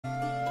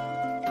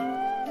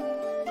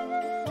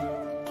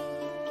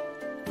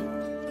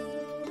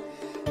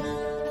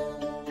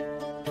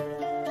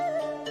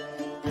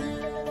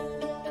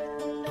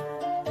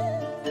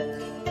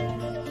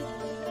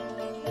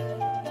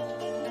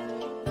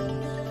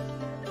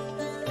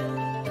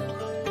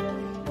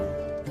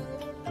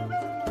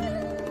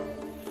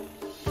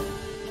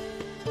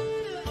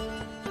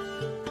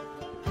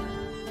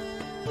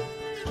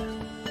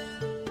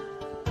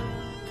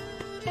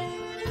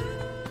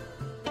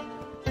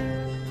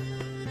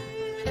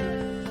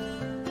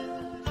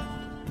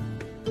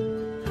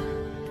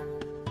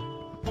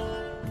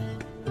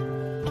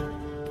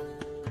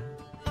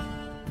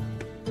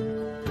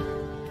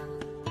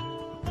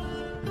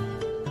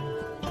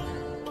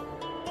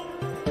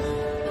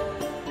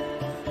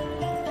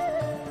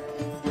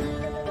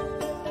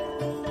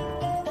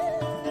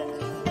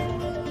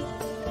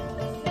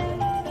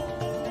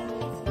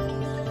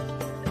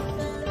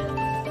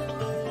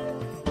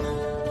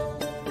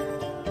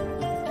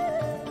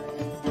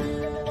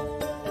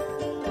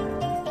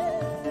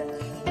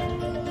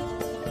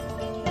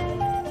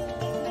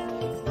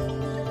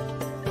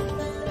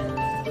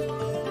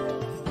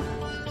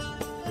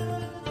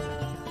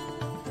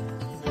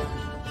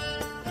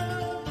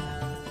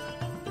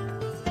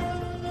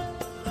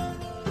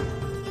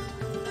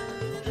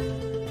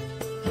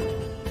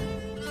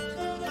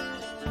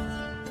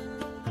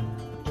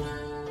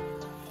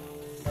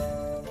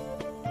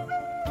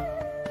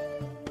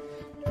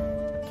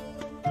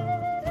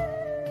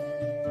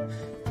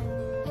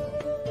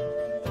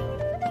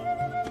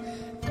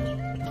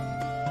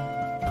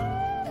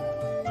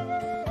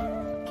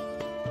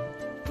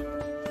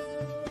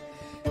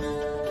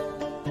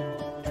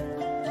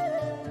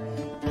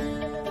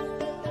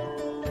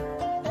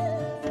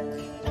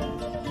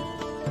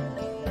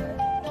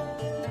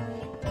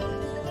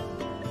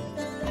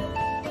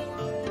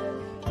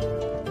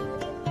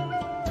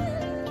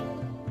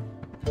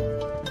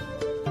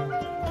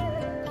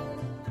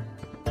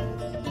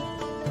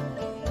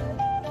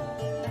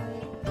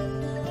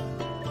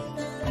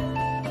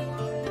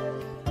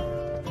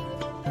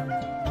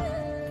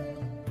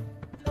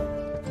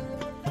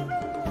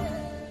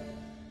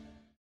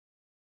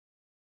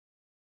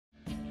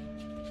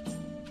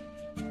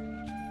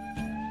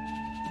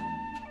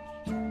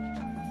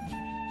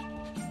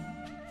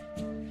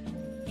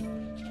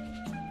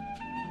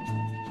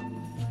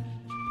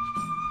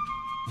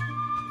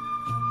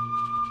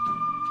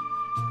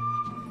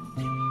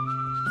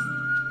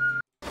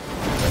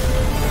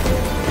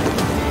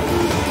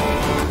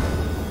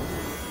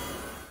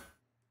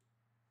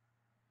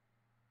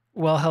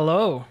Well,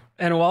 hello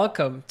and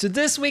welcome to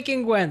This Week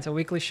in Gwent, a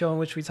weekly show in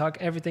which we talk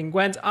everything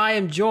Gwent. I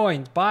am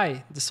joined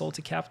by the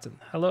Salty Captain.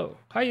 Hello,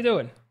 how you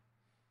doing?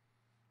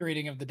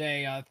 Greeting of the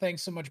day.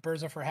 Thanks so much,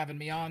 Berza, for having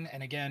me on.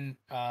 And again,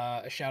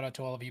 a shout out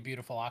to all of you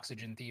beautiful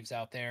oxygen thieves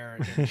out there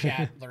in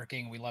chat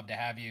lurking. We love to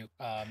have you.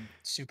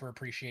 Super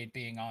appreciate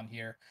being on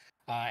here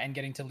and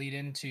getting to lead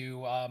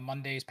into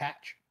Monday's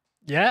patch.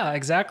 Yeah,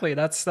 exactly.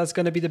 That's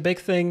going to be the big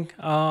thing.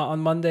 On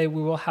Monday,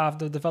 we will have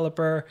the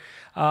developer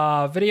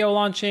video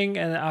launching,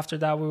 and after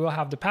that, we will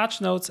have the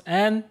patch notes,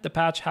 and the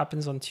patch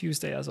happens on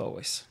Tuesday, as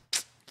always.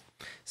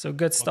 So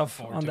good stuff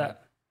on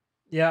that.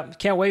 Yeah,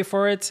 can't wait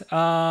for it.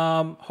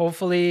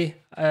 Hopefully,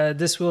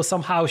 this will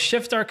somehow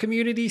shift our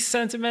community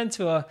sentiment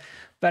to a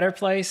better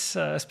place,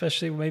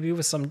 especially maybe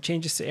with some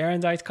changes to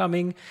Erendite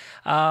coming.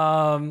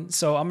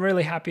 So I'm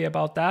really happy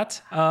about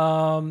that.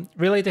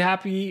 Really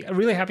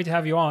happy to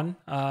have you on.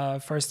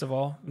 First of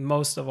all,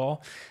 most of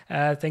all,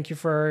 thank you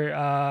for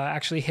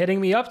actually hitting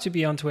me up to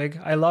be on Twig.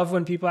 I love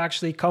when people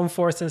actually come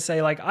forth and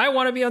say like, I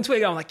want to be on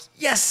Twig. I'm like,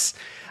 yes.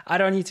 I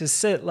don't need to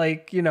sit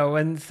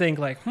and think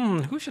like,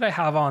 who should I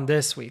have on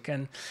this week?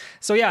 And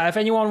so, yeah, if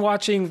anyone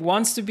watching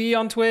wants to be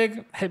on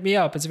Twig, hit me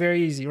up. It's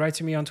very easy. Write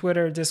to me on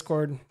Twitter,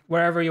 Discord,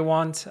 wherever you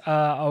want.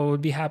 I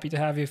would be happy to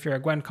have you if you're a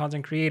Gwent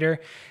content creator.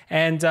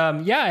 And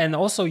and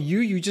also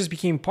you just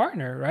became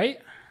partner,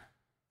 right?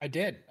 I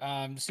did.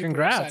 Super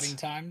Congrats. Exciting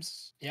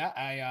times.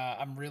 Yeah,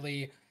 I'm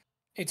really.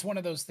 It's one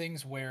of those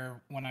things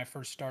where when I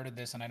first started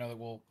this, and I know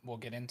that we'll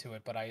get into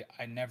it, but I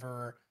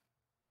never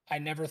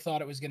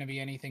thought it was going to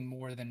be anything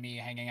more than me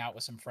hanging out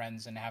with some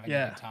friends and having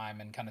a good time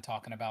and kind of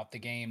talking about the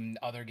game,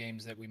 other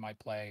games that we might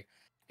play.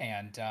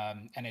 And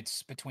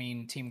it's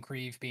between Team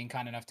Creve being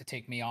kind enough to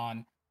take me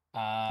on.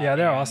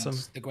 They're awesome.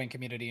 The Gwent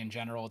community in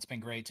general. It's been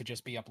great to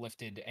just be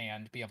uplifted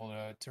and be able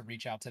to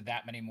reach out to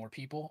that many more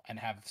people and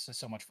have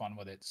so much fun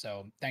with it.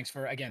 So thanks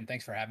for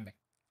having me.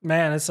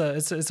 Man, it's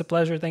a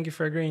pleasure. Thank you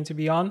for agreeing to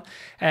be on.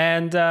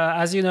 And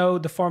as you know,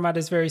 the format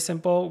is very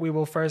simple. We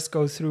will first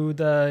go through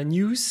the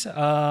news.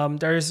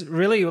 There's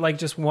really like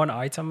just one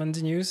item in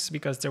the news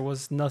because there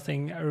was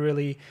nothing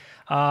really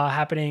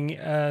happening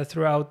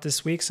throughout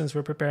this week since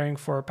we're preparing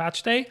for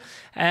patch day.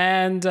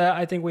 And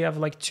I think we have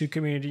like 2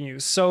 community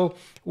news. So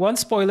one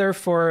spoiler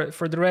for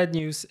the red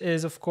news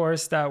is, of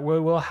course, that we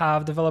will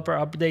have developer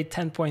update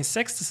 10.6.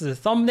 This is a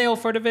thumbnail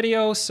for the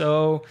video.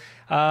 So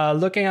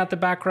looking at the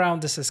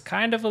background, this is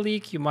kind of a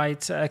leak. You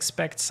might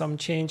expect some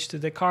change to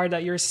the card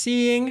that you're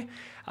seeing,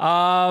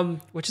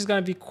 which is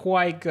going to be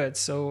quite good.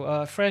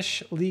 So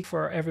fresh leak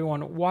for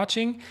everyone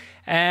watching.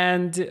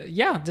 And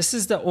yeah, this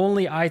is the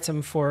only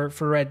item for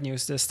red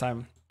news this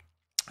time.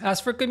 As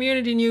for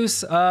community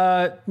news,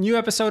 new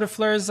episode of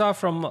Flurza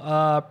from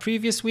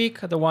previous week,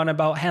 the one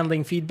about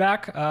handling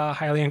feedback.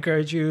 Highly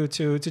encourage you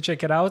to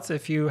check it out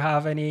if you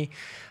have any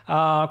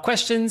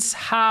questions,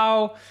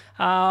 how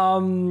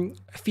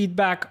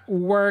feedback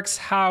works,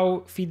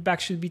 how feedback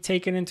should be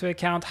taken into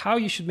account, how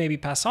you should maybe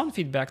pass on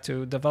feedback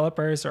to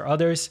developers or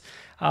others.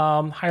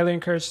 Highly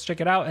encouraged to check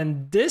it out.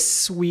 And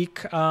this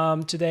week,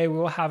 today, we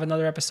will have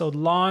another episode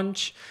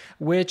launch,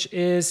 which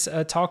is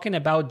talking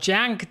about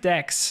jank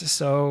decks.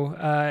 So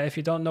if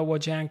you don't know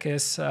what jank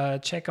is,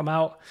 check them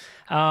out.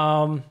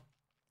 I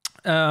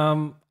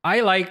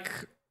like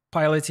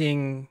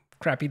piloting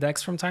crappy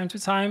decks from time to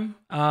time,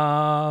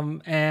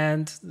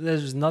 and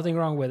there's nothing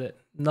wrong with it.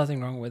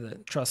 Nothing wrong with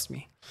it. Trust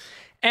me.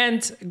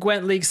 And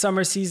Gwent League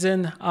Summer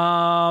Season.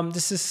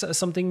 This is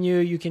something new.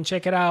 You can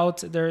check it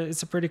out.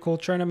 It's a pretty cool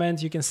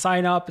tournament. You can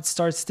sign up. It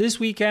starts this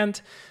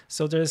weekend,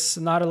 so there's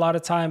not a lot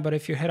of time. But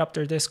if you hit up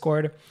their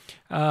Discord,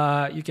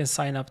 you can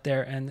sign up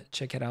there and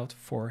check it out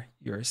for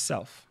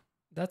yourself.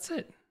 That's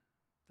it.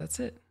 That's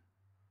it.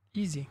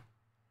 Easy.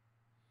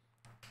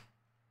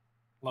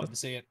 Love to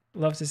see it.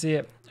 Love to see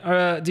it.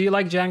 Do you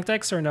like jank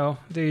decks or no?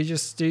 Do you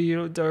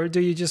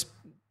just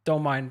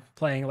don't mind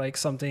playing like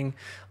something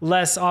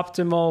less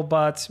optimal,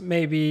 but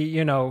maybe,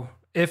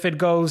 if it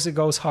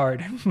goes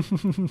hard?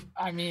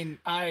 I mean,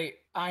 I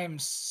am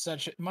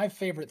my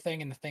favorite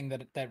thing, and the thing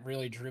that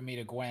really drew me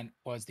to Gwent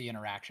was the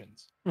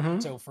interactions. Mm-hmm.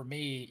 So for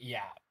me,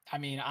 yeah, I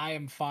mean, I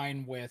am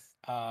fine with,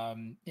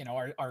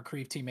 our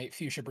Creve teammate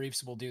Fuchsia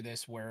Briefs will do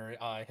this where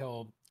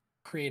he'll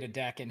create a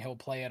deck and he'll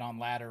play it on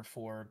ladder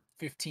for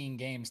 15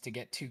 games to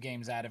get 2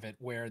 games out of it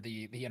where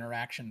the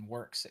interaction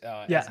works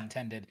as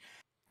intended.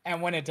 And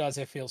when it does,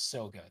 it feels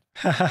so good.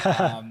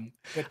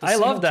 With the I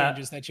love that.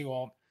 changes that you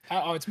all,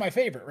 it's my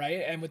favorite,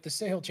 right? And with the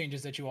Sahil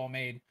changes that you all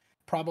made,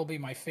 probably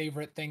my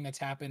favorite thing that's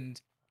happened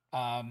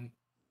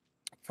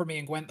for me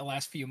in Gwent the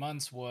last few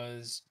months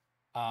was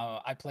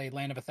I played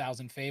Land of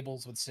 1,000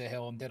 Fables with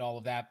Sahil and did all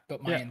of that.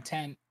 But my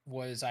intent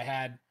was I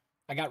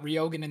got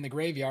Ryogan in the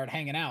graveyard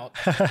hanging out,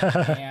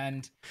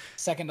 and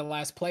second to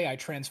last play, I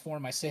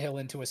transformed my Sahil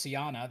into a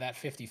Siana, that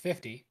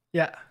 50-50.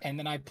 Yeah. And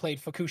then I played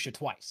Fuchsia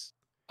twice.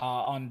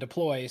 On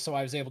deploy, so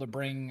I was able to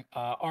bring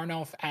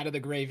Arnulf out of the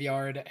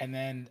graveyard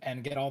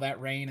and get all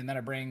that rain, and then I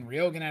bring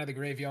Ryogan out of the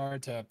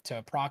graveyard to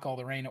proc all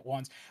the rain at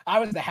once. I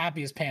was the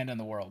happiest panda in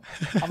the world.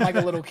 I'm like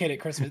a little kid at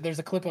Christmas. There's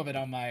a clip of it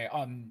on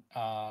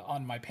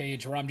my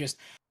page where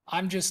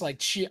I'm just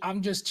like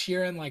I'm just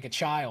cheering like a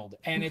child,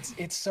 and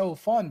it's so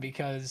fun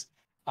because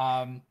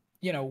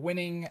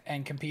winning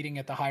and competing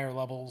at the higher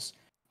levels.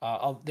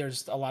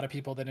 There's a lot of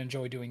people that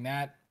enjoy doing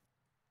that.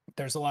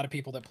 There's a lot of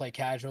people that play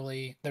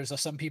casually. There's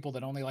some people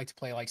that only like to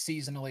play like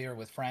seasonally or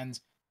with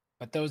friends,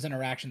 but those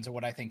interactions are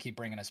what I think keep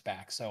bringing us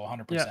back. So Yeah.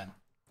 100%.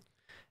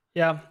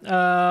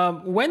 Yeah.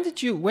 When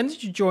did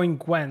you join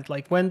Gwent?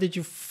 Like when did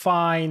you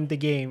find the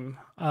game?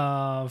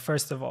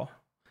 First of all.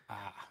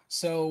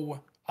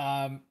 So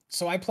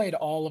I played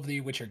all of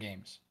the Witcher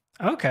games.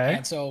 Okay.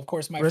 And so of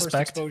course my first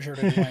Respect. exposure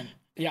to Gwent,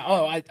 yeah,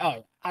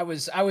 I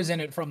was in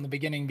it from the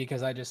beginning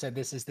because I just said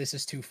this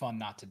is too fun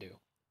not to do.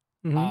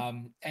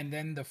 Hmm. And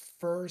then the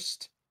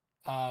first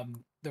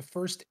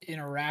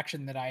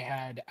interaction that I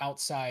had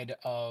outside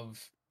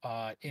of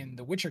in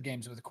the Witcher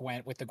games with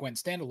the Gwent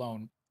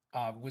standalone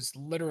was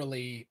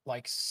literally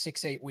like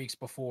 6-8 weeks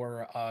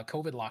before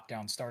COVID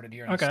lockdown started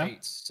here in the Okay.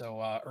 States.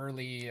 So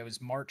early, it was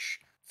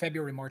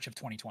February, March of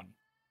 2020,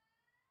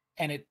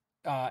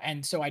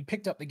 and so I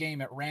picked up the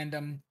game at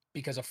random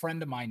because a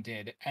friend of mine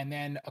did, and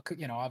then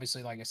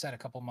obviously, like I said, a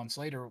couple months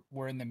later,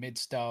 we're in the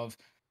midst of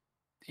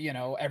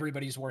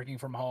everybody's working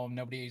from home,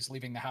 nobody's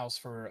leaving the house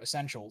for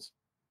essentials.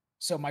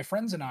 So my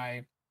friends and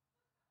I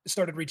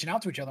started reaching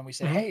out to each other, and we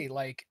said, Hmm. "Hey,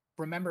 like,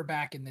 remember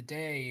back in the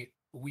day,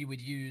 we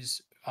would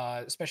use,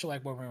 especially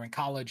like when we were in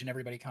college and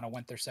everybody kind of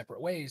went their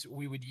separate ways,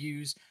 we would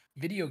use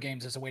video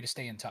games as a way to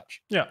stay in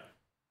touch. Yeah.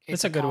 It's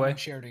It's a a good way. common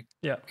shared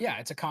Yeah. Yeah,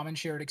 it's a common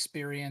shared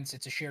experience.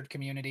 It's a shared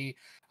community.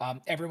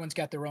 Everyone's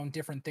got their own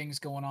different things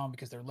going on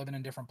because they're living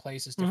in different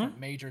places, Hmm. different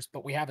majors,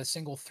 but we have a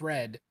single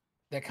thread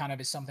that kind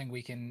of is something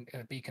we can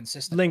be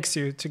consistent with. Links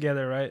you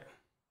together, right?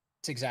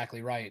 It's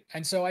exactly right.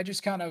 And so it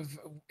just kind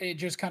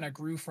of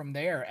grew from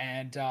there,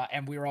 and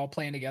we were all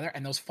playing together,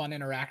 and those fun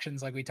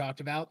interactions like we talked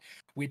about,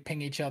 we'd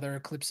ping each other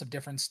clips of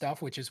different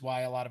stuff, which is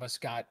why a lot of us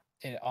got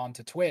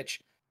onto Twitch.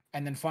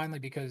 And then finally,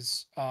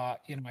 because I'd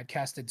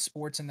casted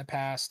sports in the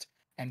past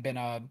and been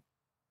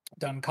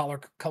done color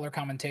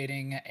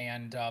commentating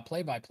and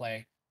play by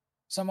play,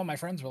 some of my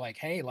friends were like,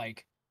 "Hey,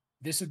 like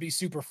this would be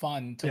super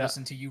fun to Yeah.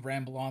 listen to you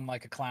ramble on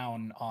like a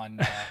clown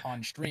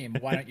on stream.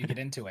 Why don't you get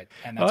into it?"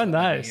 And that's Oh, what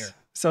led me nice. here.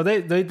 So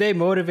they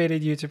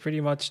motivated you to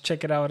pretty much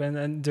check it out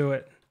and do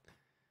it.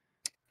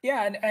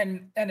 Yeah,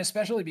 and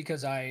especially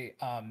because I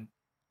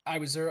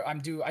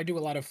do a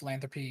lot of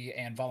philanthropy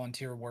and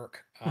volunteer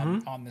work Hmm.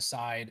 on the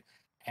side,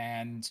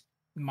 and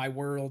my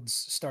worlds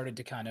started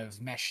to kind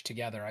of mesh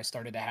together. I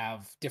started to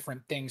have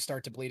different things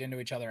start to bleed into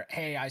each other.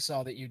 Hey, I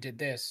saw that you did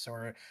this,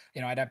 or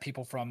I'd have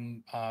people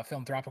from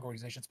philanthropic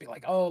organizations be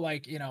like, oh,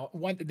 like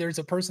there's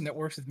a person that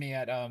works with me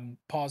at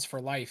Pause for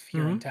Life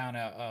here in Hmm. town,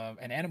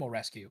 an animal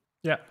rescue,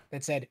 Yeah.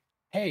 that said,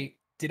 hey,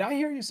 did I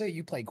hear you say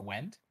you play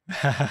Gwent?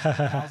 And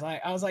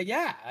I was like,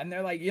 yeah. And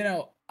they're like,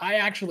 I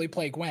actually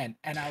play Gwent.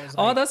 And I was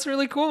Oh, like, that's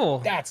really cool.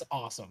 that's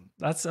awesome.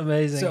 That's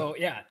amazing. So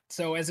yeah.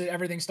 So as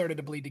everything started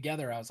to bleed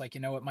together, I was like,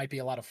 it might be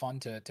a lot of fun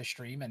to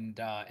stream and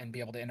be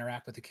able to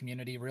interact with the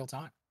community real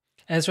time.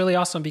 And it's really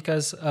awesome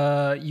because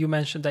you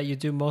mentioned that you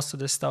do most of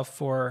this stuff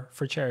for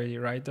charity,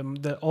 right?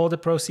 The all the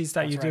proceeds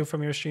that That's you do right.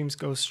 from your streams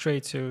go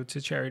straight to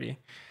charity.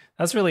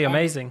 That's really I'm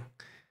amazing.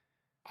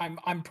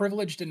 I'm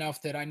privileged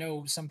enough that I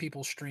know some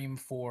people stream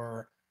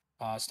for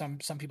some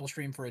people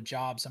stream for a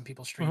job, some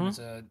people stream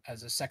Hmm.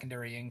 as a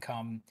secondary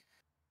income.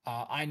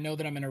 I know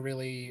that I'm in a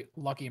really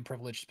lucky and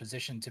privileged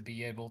position to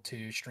be able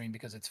to stream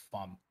because it's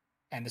fun.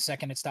 And the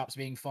second it stops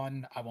being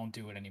fun, I won't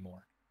do it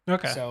anymore.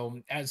 Okay.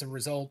 So as a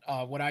result,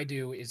 what I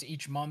do is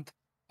each month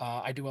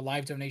I do a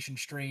live donation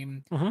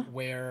stream Hmm.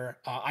 where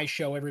I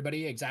show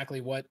everybody exactly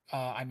what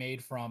I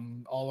made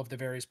from all of the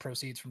various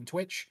proceeds from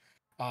Twitch,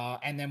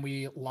 and then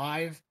we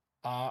live.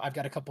 I've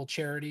got a couple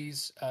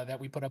charities that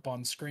we put up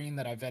on screen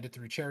that I vetted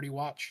through Charity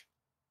Watch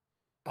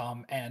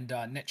and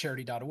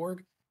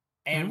netcharity.org.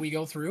 And Hmm. we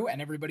go through and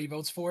everybody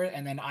votes for it.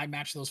 And then I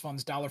match those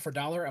funds dollar for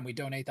dollar and we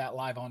donate that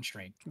live on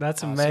stream.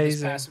 That's So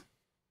amazing.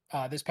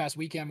 this past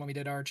weekend when we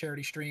did our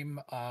charity stream,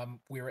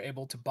 we were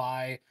able to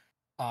buy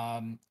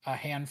a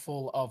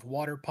handful of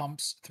water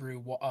pumps through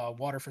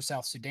Water for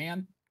South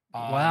Sudan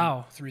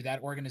Wow. through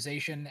that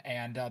organization.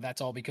 And that's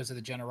all because of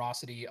the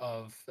generosity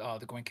of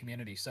the Gwent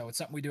community. So it's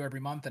something we do every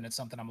month and it's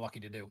something I'm lucky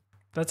to do.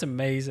 That's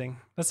amazing.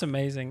 That's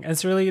amazing. And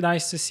it's really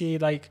nice to see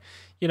like,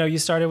 you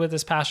started with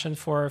this passion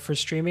for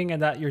streaming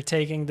and that you're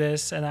taking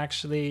this and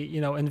actually,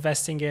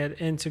 investing it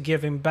into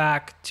giving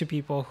back to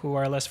people who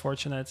are less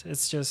fortunate.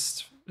 It's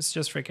just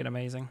freaking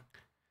amazing.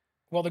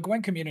 Well, the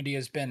Gwen community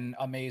has been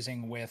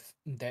amazing with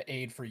the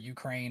aid for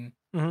Ukraine,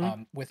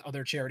 Hmm. with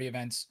other charity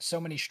events.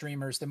 So many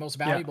streamers. The most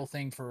Yeah. valuable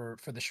thing for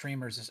the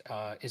streamers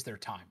is their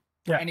time.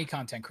 For Yeah. any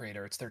content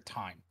creator, it's their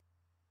time,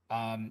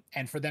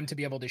 and for them to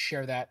be able to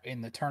share that in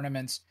the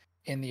tournaments,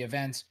 in the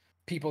events.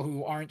 People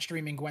who aren't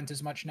streaming Gwent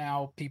as much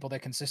now, people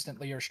that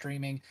consistently are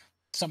streaming.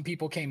 Some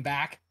people came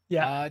back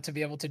Yeah. to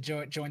be able to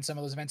join some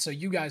of those events. So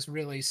you guys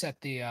really set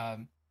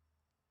the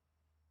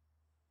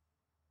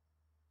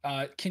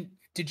can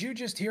did you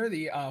just hear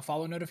the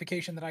follow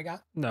notification that I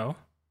got? No.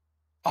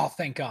 Oh,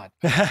 thank God.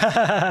 Okay.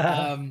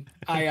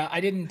 I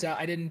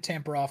didn't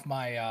tamper off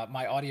my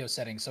audio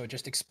settings, so it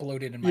just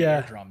exploded in my Yeah.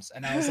 eardrums,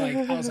 and I was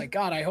like,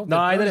 God, I hope No,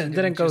 that I Person didn't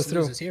didn't go just lose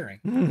through. his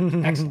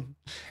hearing. Excellent.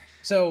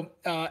 So,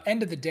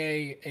 end of the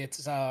day,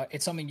 it's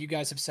something you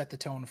guys have set the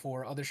tone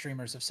for. Other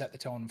streamers have set the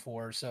tone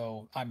for.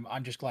 So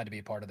I'm just glad to be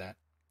a part of that.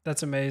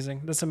 That's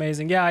amazing. That's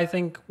amazing. Yeah, I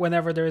think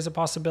whenever there is a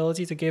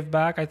possibility to give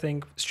back, I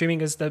think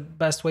streaming is the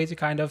best way to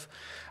kind of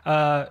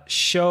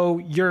show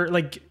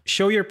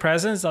your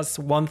presence. That's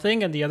one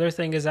thing, and the other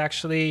thing is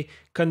actually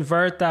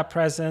convert that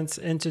presence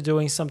into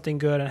doing something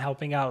good and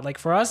helping out. Like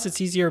for us, it's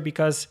easier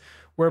because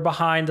we're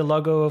behind the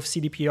logo of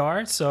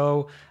CDPR.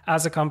 So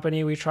as a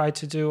company, we try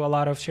to do a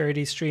lot of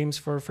charity streams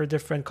for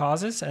different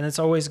causes, and it's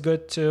always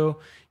good to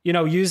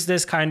use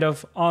this kind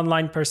of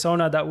online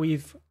persona that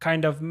we've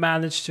kind of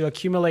managed to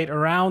accumulate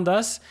around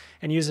us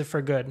and use it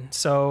for good.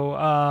 So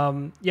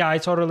yeah, I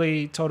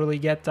totally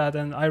get that,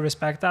 and I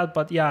respect that.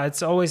 But yeah,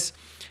 it's always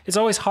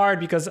hard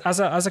because as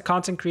a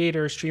content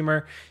creator,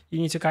 streamer, you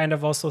need to kind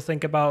of also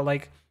think about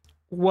like,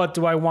 what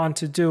do I want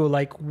to do?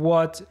 Like,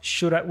 what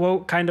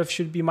kind of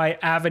should be my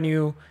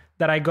avenue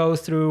that I go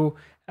through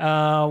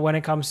when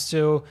it comes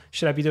to,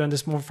 should I be doing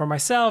this more for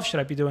myself? Should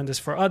I be doing this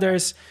for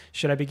others?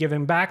 Should I be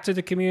giving back to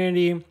the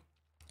community?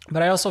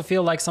 But I also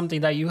feel like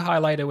something that you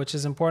highlighted, which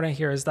is important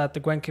here, is that the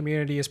GWENT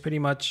community is pretty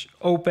much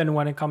open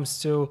when it comes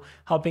to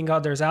helping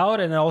others out.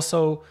 And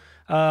also,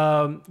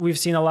 we've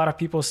seen a lot of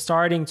people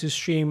starting to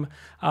stream,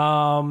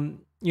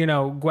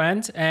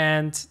 GWENT,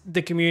 and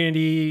the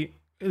community,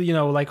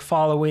 like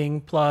following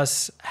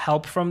plus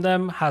help from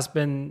them has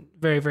been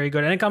very, very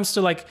good. And it comes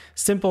to like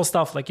simple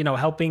stuff like,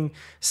 helping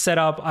set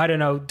up, I don't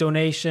know,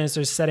 donations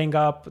or setting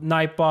up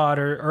Nightbot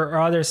or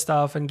other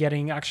stuff and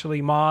getting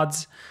actually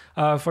mods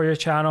for your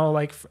channel.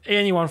 Like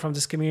anyone from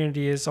this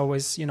community is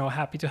always,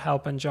 happy to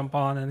help and jump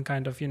on, and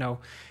kind of,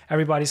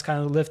 everybody's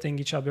kind of lifting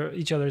each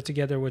other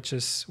together, which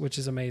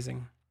is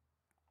amazing.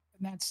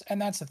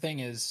 And that's the thing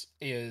is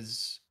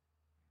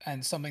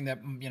and something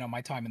that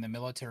my time in the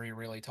military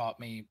really taught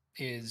me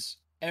is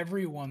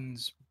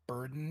everyone's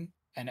burden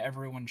and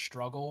everyone's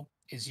struggle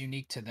is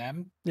unique to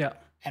them. Yeah.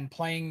 And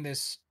playing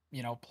this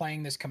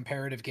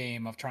comparative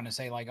game of trying to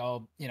say like,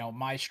 oh,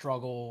 my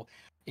struggle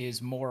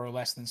is more or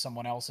less than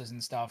someone else's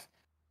and stuff,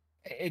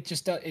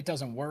 it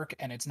doesn't work,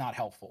 and it's not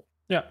helpful.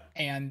 Yeah.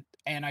 And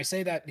I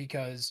say that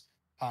because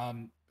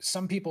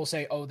some people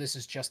say, oh, this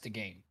is just a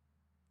game,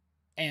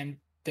 and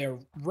they're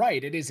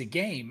right, it is a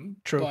game.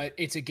 True. But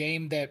it's a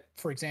game that,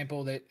 for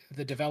example, that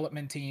the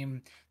development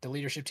team, the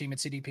leadership team at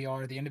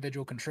CDPR, the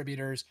individual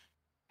contributors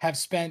have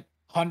spent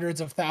hundreds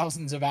of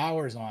thousands of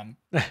hours on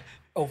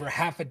over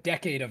half a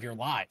decade of your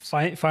lives.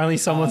 Finally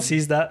someone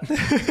sees that.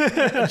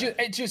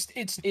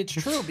 It's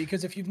true,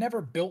 because if you've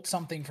never built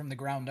something from the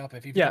ground up,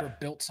 if you've never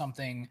built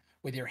something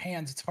with your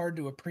hands, it's hard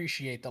to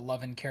appreciate the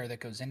love and care that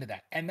goes into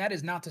that. And that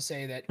is not to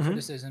say that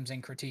criticisms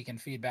and critique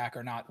and feedback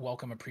are not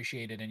welcome,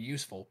 appreciated, and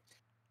useful.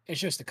 It's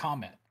just a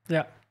comment.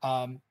 Yeah.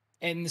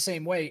 In the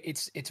same way,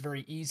 it's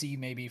very easy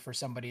maybe for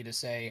somebody to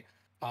say,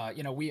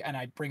 and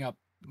I bring up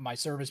my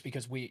service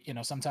because we,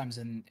 sometimes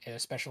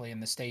especially in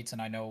the States,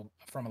 and I know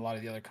from a lot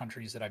of the other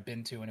countries that I've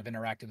been to and have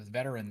interacted with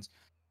veterans,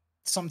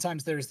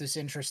 sometimes there's this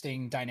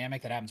interesting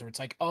dynamic that happens where it's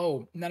like,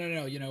 oh,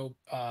 no,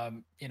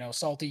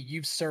 Salty,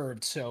 you've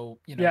served, so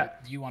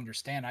you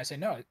understand. I say,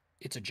 no,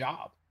 it's a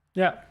job.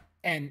 Yeah.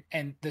 And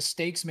the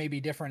stakes may be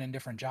different in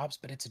different jobs,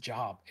 but it's a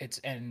job. It's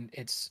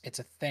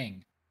a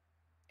thing.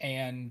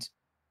 And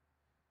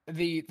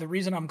the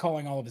reason I'm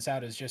calling all of this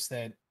out is just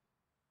that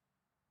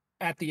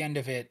at the end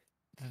of it,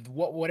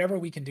 whatever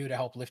we can do to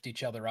help lift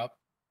each other up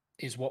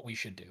is what we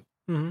should do.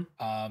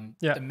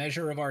 The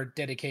measure of our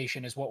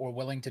dedication is what we're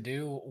willing to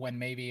do when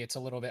maybe it's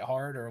a little bit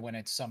hard, or when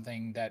it's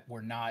something that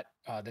we're not,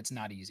 that's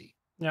not easy.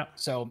 Yeah.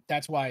 So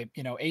that's why,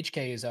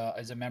 HK is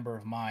a member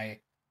of my,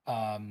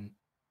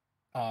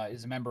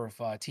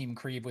 Team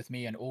Creve with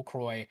me and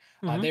Ulcroy.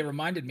 They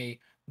reminded me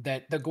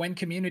that the GWENT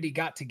community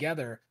got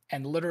together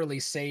and literally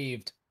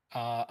saved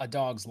a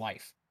dog's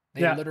life.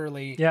 They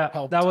literally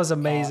helped. That was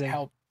amazing.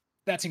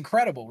 That's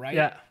incredible, right?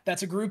 Yeah.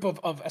 That's a group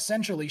of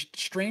essentially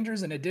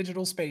strangers in a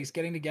digital space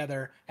getting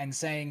together and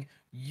saying,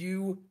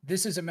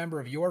 this is a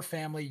member of your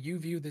family. You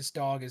view this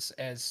dog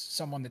as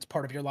someone that's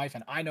part of your life.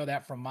 And I know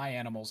that from my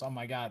animals. Oh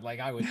my God. Like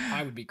I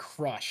would be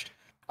crushed.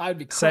 I would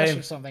be crushed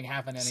if something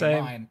happened to any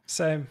of mine.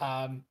 Same.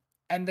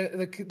 And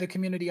the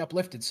community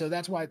uplifted. So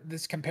that's why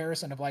this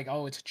comparison of like,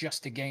 oh, it's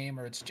just a game,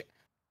 or it's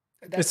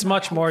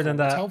much more than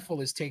that. What's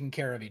helpful is taking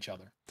care of each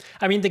other.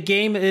 I mean, the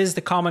game is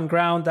the common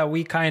ground that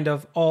we kind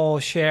of all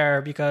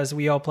share because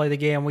we all play the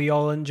game, we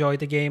all enjoy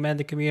the game and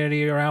the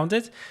community around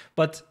it.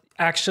 But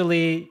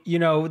actually,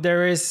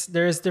 there is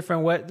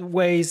different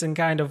ways and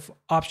kind of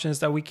options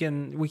that we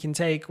can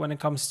take when it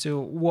comes to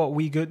what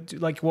we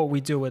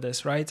do with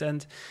this, right?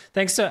 And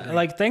thanks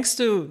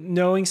to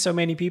knowing so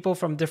many people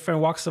from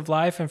different walks of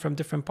life and from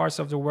different parts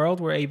of the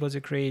world, we're able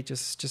to create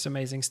just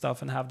amazing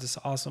stuff and have this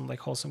awesome, like,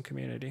 wholesome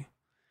community.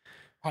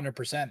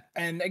 100%.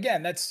 And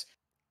again,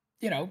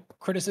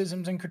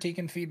 criticisms and critique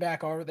and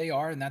feedback are what they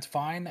are, and that's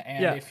fine.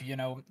 And Yeah. if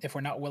if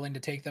we're not willing to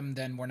take them,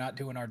 then we're not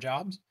doing our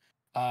jobs.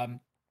 Um,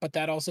 but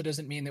that also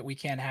doesn't mean that we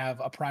can't have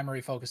a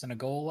primary focus and a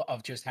goal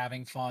of just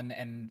having fun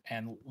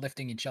and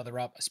lifting each other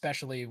up,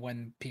 especially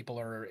when people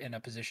are in a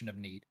position of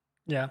need.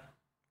 Yeah.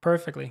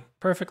 Perfectly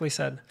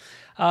said.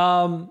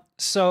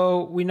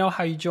 So we know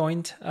how you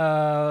joined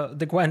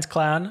the Gwent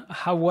clan.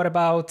 What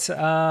about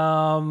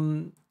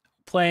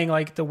playing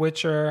like The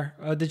Witcher?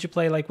 Did you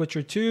play like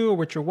Witcher 2 or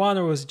Witcher 1,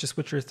 or was it just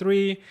Witcher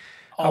 3?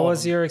 How All of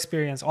was them, your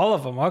experience? All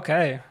of them.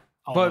 Okay.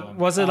 all of But them.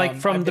 was it like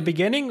I've from the been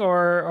beginning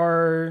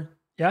or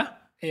yeah?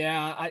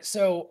 Yeah,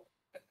 so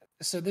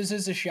this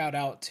is a shout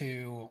out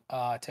to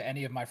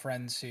any of my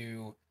friends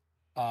who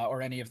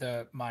or any of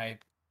my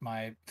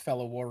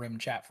fellow War Room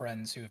chat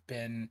friends who've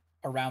been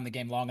around the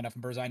game long enough.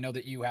 And Burrs, I know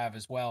that you have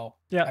as well.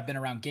 Yeah. Have been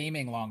around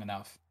gaming long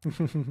enough.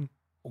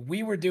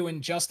 We were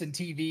doing Justin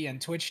TV and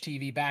Twitch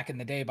TV back in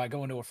the day by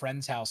going to a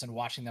friend's house and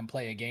watching them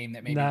play a game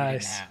that maybe we didn't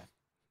Nice. have.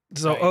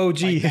 So Right? Like OG.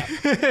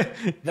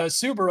 that, the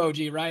super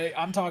OG, right?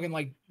 I'm talking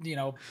like,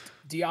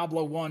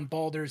 Diablo 1,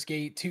 Baldur's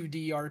Gate,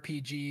 2D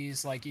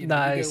RPGs, like,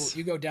 Nice.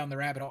 you go down the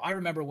rabbit hole. I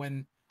remember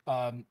when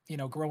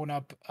growing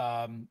up,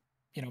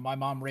 my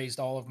mom raised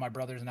all of my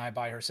brothers and I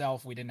by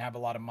herself. We didn't have a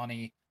lot of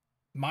money.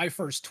 My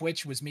first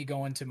Twitch was me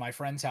going to my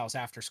friend's house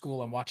after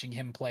school and watching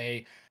him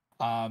play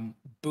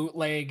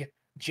bootleg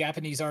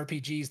Japanese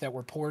RPGs that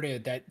were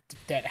ported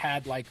that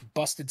had like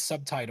busted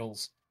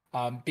subtitles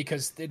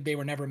because they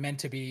were never meant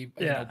to be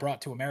Yeah.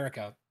 brought to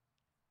America.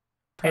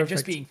 And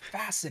just Perfect. being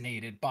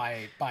fascinated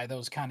by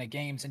those kind of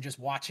games and just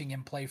watching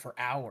him play for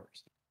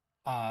hours,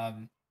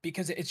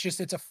 because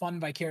it's a fun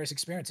vicarious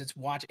experience.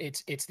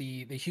 It's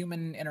the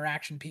human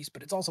interaction piece,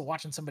 but it's also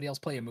watching somebody else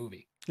play a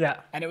movie.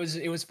 Yeah. And it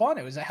was fun.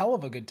 It was a hell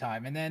of a good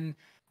time. And then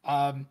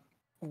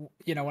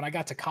when I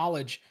got to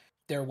college,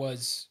 there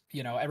was,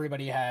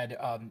 everybody had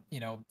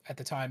at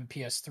the time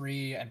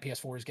PS3 and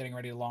PS4 was getting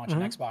ready to launch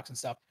and Xbox and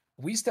stuff.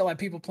 We still had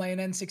people playing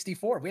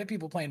N64. We had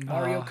people playing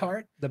Mario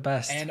Kart, the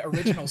best, and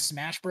original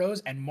Smash Bros.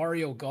 And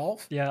Mario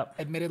Golf. Yeah.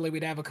 Admittedly,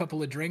 we'd have a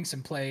couple of drinks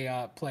and play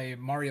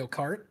Mario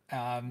Kart.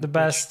 The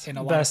best in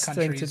a lot of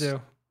countries, thing to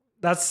do.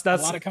 That's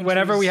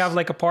whenever we have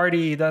like a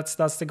party, that's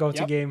the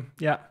go-to game.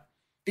 Yeah.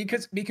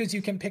 Because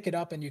you can pick it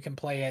up and you can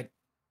play it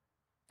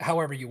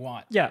however you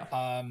want.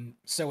 Yeah.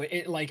 So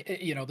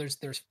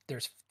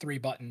there's 3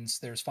 buttons,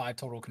 there's 5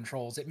 total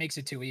controls. It makes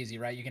it too easy,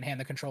 right? You can hand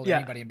the controller to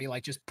anybody and be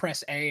like, just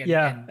press A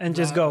and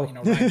just go.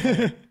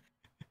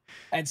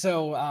 And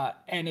so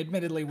and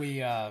admittedly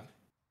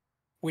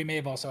we may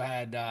have also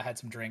had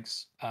some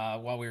drinks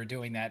while we were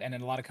doing that. And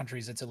in a lot of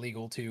countries it's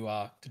illegal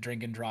to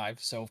drink and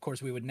drive. So of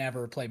course we would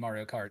never play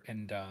Mario Kart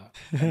and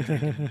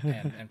drink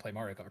and play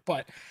Mario Kart.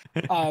 But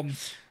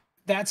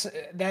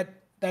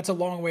that's a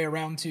long way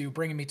around to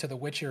bringing me to The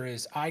Witcher.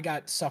 Is I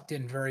got sucked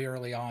in very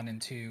early on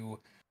into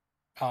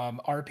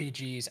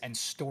RPGs and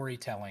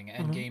storytelling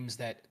and games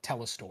that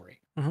tell a story.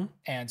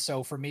 And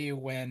so for me,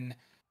 when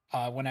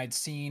I'd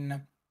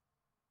seen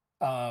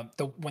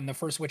when the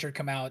first Witcher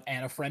come out,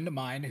 and a friend of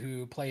mine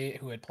who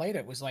had played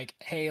it was like,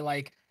 hey,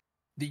 like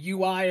the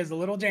UI is a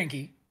little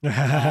janky.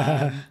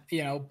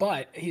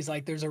 But he's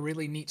like, there's a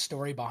really neat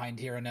story behind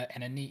here and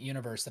a neat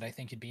universe that I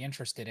think you'd be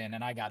interested in,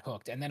 and I got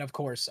hooked. And then of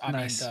course, I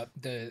mean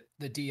the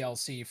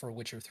DLC for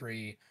Witcher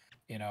 3,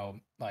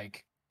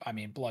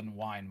 Blood and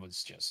Wine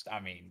was just,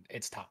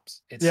 it's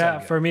tops. It's so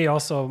good. For me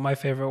also my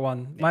favorite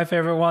one. My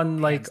favorite one,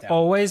 like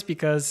always,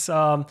 because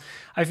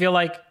I feel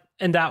like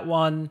in that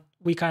one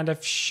we kind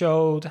of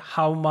showed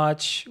how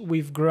much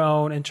we've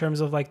grown in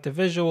terms of like the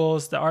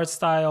visuals, the art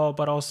style,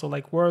 but also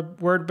like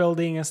word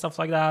building and stuff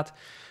like that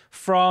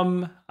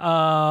from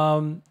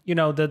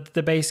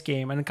the base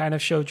game, and kind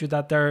of showed you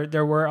that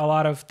there were a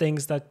lot of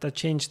things that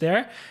changed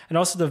there. And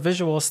also the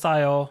visual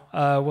style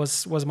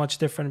was much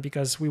different,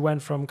 because we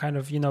went from kind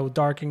of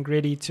dark and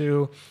gritty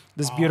to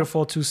this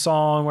beautiful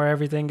Tucson where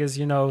everything is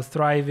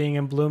thriving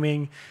and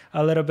blooming,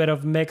 a little bit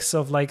of mix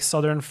of like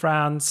southern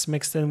France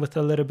mixed in with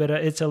a little bit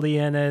of Italy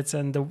in it,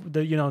 and the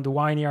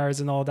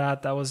vineyards and all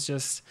that. That was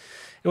just,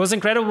 it was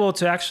incredible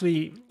to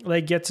actually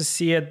like get to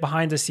see it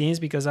behind the scenes,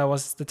 because that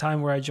was the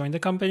time where I joined the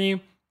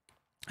company,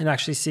 and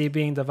actually see it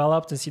being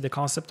developed and see the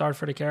concept art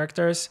for the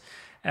characters.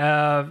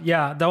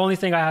 The only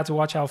thing I had to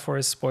watch out for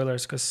is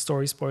spoilers, because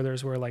story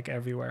spoilers were like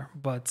everywhere.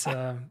 But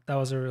that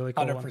was a really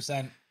cool 100%.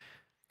 One.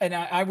 And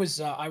I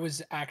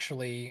was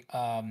actually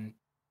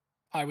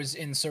I was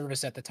in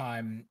service at the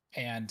time,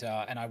 and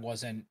I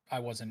wasn't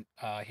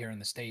here in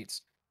the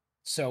States.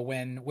 So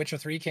when Witcher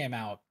 3 came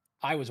out,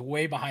 I was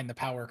way behind the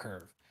power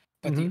curve.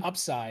 But the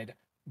upside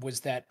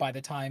was that by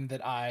the time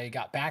that I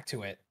got back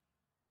to it,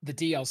 the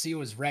DLC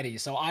was ready.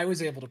 So I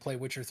was able to play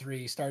Witcher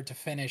 3 start to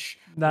finish.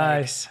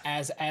 Nice.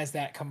 Like, as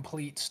that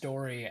complete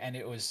story, and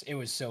it was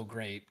so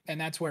great. And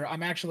that's where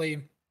I'm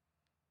actually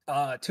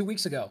 2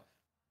 weeks ago,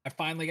 I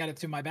finally got it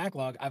through my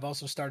backlog. I've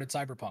also started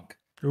Cyberpunk.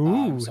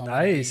 Ooh, so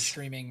nice.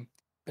 Streaming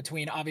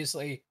between,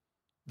 obviously,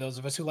 those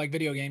of us who like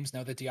video games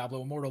know that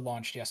Diablo Immortal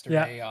launched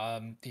yesterday,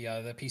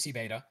 the PC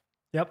beta.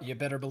 Yep. You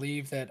better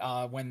believe that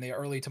when the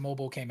early to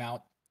mobile came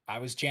out, I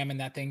was jamming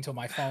that thing till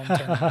my phone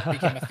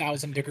became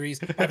 1,000 degrees.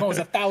 My phone was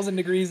 1,000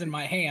 degrees in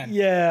my hand.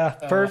 Yeah,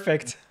 So,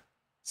 perfect.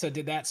 so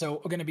did that.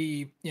 So we're gonna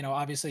be,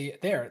 obviously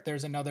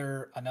there's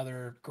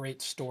another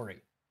great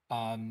story.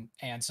 And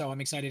so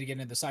I'm excited to get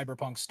into the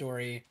cyberpunk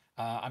story.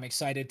 I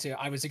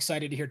was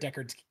excited to hear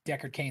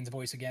Deckard Cain's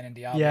voice again in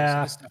Diablo. So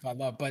Yeah. this stuff I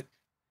love, but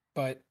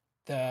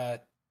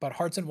the but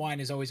Hearts and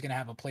Wine is always going to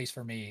have a place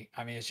for me.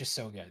 I mean, it's just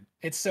so good.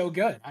 It's so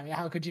good. I mean,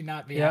 how could you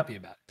not be happy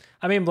Yep. about it?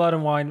 I mean, Blood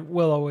and Wine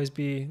will always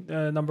be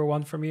number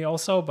one for me,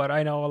 also. But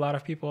I know a lot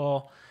of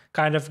people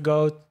kind of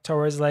go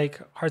towards like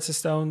Hearts of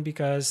Stone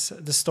because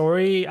the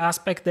story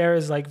aspect there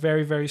is like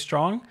very, very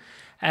strong,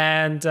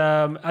 and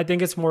I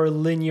think it's more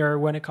linear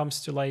when it comes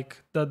to like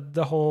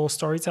the whole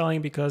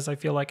storytelling. Because I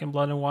feel like in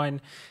Blood and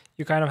Wine,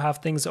 you kind of have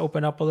things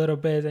open up a little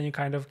bit, and you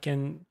kind of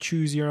can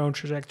choose your own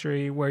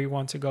trajectory where you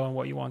want to go and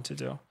what you want to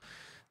do.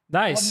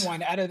 Blood and Nice.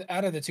 Wine out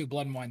of the two,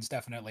 Blood and Wine's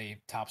definitely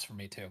tops for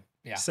me too.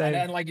 Yeah, and Same.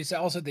 and like you said,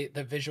 also the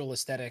visual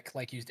aesthetic,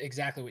 like you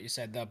exactly what you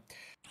said.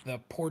 The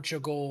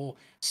Portugal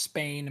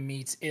Spain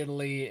meets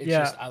Italy. It's Yeah.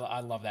 just I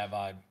love that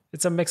vibe.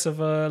 It's a mix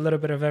of a little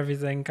bit of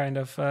everything, kind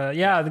of. Yeah,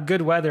 Yeah, the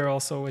good weather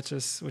also, which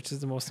is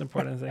the most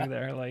important thing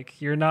there. Like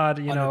you're not,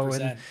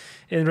 100%.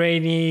 in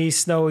rainy,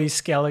 snowy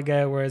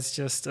Skellige where it's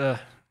just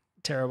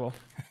terrible.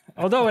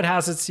 Although it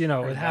has its, it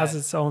Heard has that.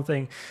 its own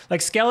thing.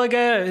 Like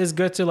Skellige is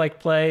good to like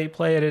play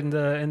it in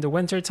the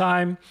winter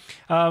time.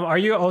 Are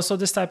you also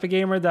this type of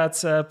gamer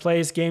that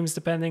plays games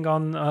depending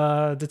on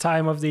the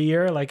time of the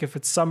year? Like if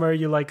it's summer,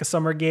 you like a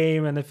summer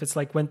game, and if it's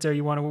like winter,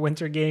 you want a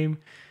winter game.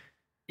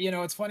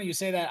 It's funny you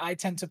say that. I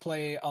tend to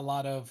play a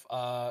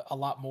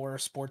lot more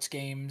sports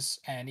games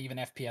and even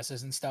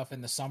FPSs and stuff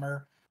in the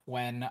summer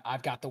when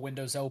I've got the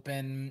windows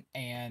open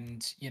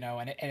and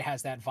and it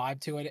has that vibe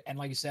to it. And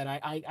like you said,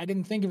 I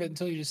didn't think of it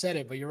until you just said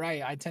it, but you're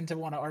right. I tend to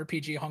want to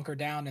RPG hunker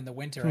down in the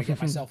winter. I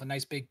get myself a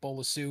nice big bowl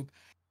of soup,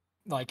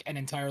 like an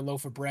entire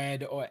loaf of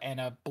bread and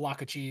a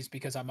block of cheese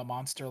because I'm a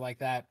monster like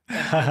that.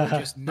 And I will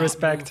just not move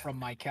Respect. from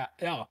my cat.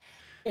 Oh,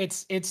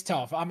 it's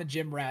tough. I'm a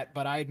gym rat,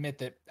 but I admit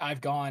that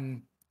I've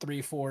gone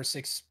 3, 4,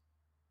 6,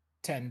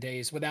 10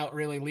 days without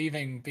really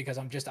leaving because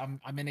I'm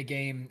in a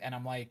game and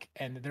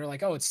and they're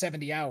like, oh, it's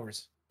 70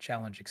 hours.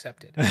 Challenge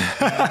accepted. You know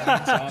what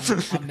I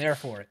mean? So I'm there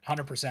for it,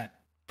 100%.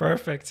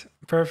 Perfect.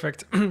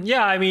 Perfect.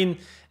 Yeah, I mean,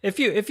 if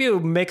you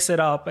mix it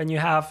up and you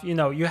have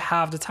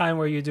the time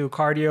where you do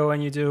cardio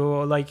and you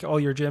do like all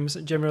your gym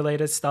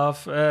related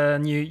stuff,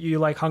 and you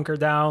like hunker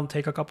down,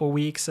 take a couple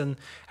weeks and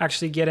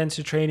actually get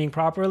into training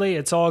properly,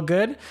 it's all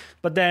good.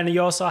 But then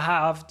you also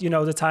have,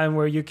 the time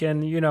where you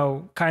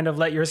can, kind of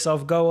let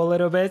yourself go a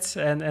little bit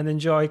and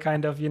enjoy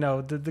kind of,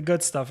 the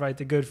good stuff, right?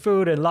 The good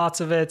food and lots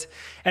of it.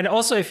 And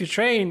also if you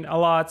train a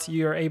lot,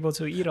 you're able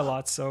to eat a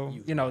lot. So,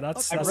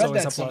 that's I've read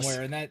always a that plus.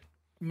 somewhere, and that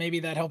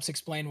maybe that helps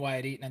explain why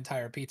I'd eat an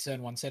entire pizza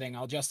in one sitting.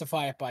 I'll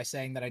justify it by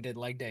saying that I did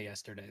leg day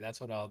yesterday. That's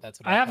what I'll tell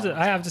I have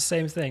myself. the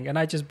same thing, and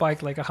I just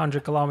bike like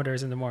 100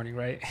 kilometers in the morning,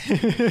 right?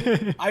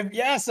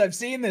 I've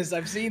seen this.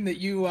 I've seen that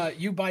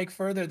you bike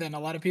further than a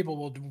lot of people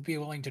will be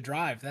willing to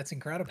drive. That's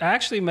incredible. I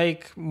actually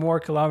make more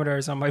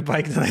kilometers on my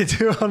bike than I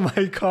do on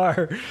my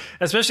car,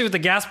 especially with the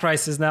gas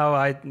prices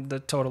now.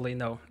 Totally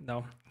no.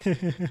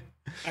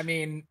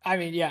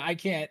 Yeah, I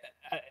can't.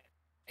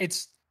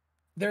 It's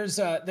there's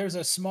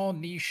a small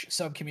niche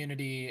sub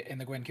community in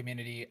the Gwent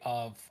community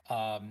of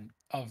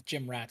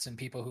gym rats and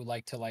people who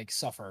like to like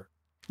suffer.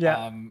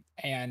 Yeah.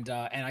 And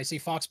I see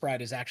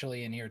Foxbride is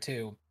actually in here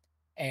too,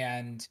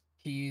 and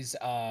he just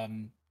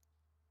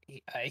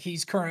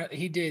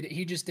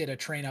did a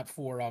train up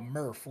for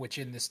Murph, which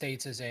in the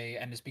States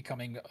is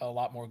becoming a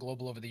lot more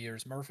global over the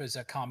years. Murph is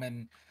a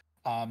common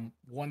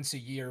once a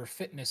year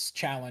fitness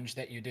challenge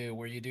that you do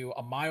where you do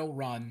a mile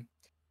run,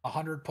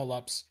 100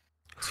 pull-ups,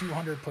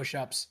 200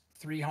 push-ups,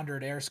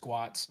 300 air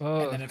squats, and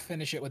Oh, then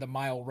finish it with a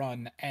mile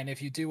run. And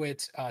if you do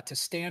it to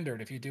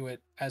standard, if you do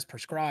it as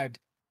prescribed,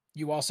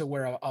 you also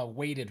wear a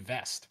weighted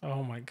vest.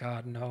 oh my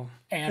God, no.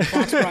 And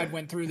Foxbride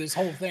went through this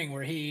whole thing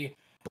where he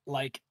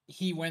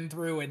went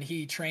through and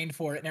he trained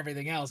for it and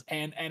everything else.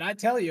 And I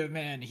tell you,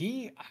 man,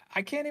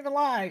 I can't even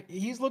lie,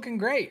 he's looking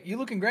great. You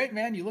looking great,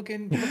 man. You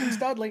looking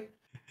studly.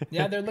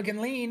 Yeah, they're looking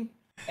lean.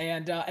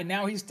 And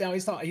now he's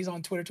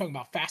on Twitter talking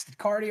about fasted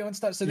cardio and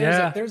stuff. So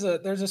Yeah, there's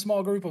a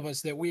small group of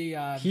us that we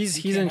he's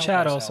can't in help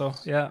chat also.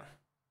 ourselves. Yeah,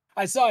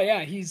 I saw,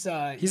 yeah, he's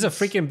he's a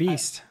freaking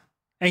beast.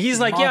 And he's he's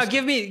a like, yeah, monster.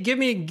 give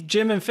me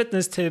gym and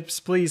fitness tips,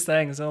 please,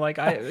 thanks. And like,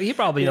 he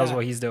probably knows Yeah.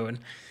 what he's doing.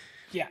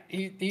 Yeah,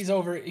 he's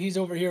over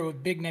here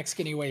with big neck,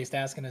 skinny waist,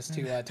 asking us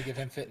to give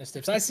him fitness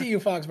tips. I see you,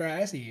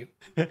 Foxborough. I see you.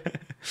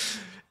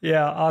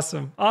 Yeah,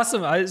 awesome.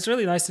 It's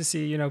really nice to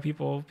see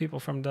people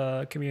from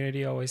the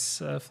community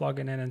always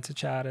flogging in into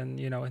chat and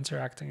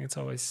interacting. It's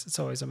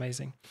always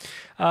amazing.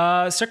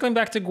 Circling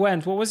back to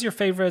Gwent, what was your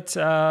favorite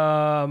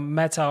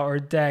meta or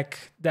deck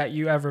that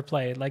you ever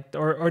played? Like,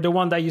 or the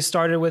one that you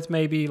started with,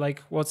 maybe.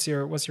 Like, what's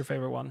your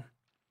favorite one?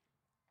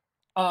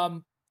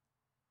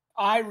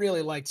 I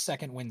really liked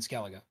Second Wind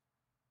Skellige.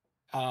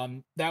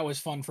 That was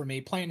fun for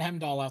me. Playing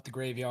Hemdall out the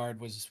graveyard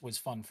was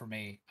fun for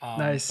me.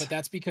 Nice. But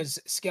that's because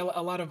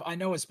a lot of, I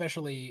know,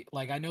 especially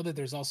like I know that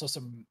there's also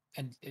some,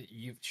 and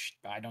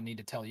I don't need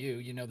to tell you,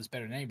 you know this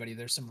better than anybody.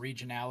 There's some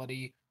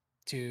regionality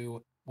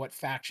to what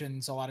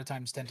factions a lot of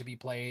times tend to be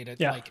played.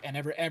 Yeah. Like, and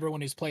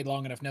everyone who's played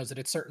long enough knows that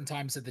at certain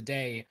times of the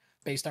day,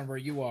 based on where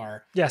you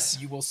are, Yes.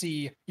 you will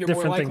see, you're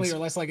Different more likely things. or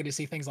less likely to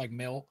see things like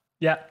mill.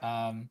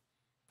 Yeah.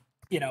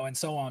 You know, and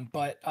so on.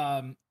 But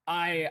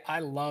I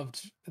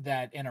loved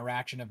that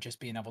interaction of just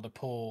being able to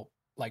pull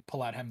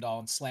out Hemdall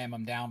and slam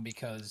him down,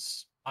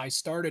 because I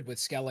started with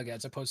Skellige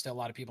as opposed to a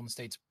lot of people in the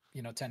States,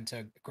 you know, tend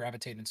to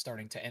gravitate and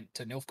starting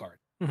to Nilfgaard.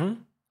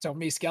 Mm-hmm. So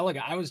me,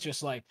 Skellige, I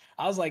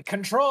was like,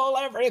 control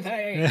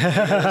everything. Like,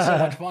 it was so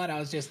much fun. I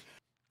was just,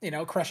 you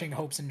know, crushing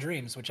hopes and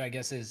dreams, which I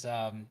guess is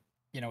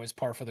you know, is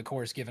par for the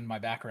course given my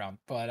background.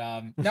 But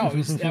no,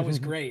 that was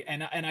great.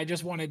 And I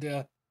just wanted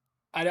to,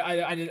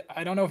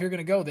 I don't know if you're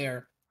gonna go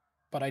there,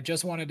 but I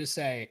just wanted to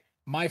say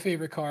my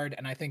favorite card,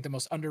 and I think the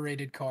most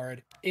underrated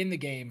card in the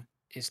game,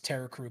 is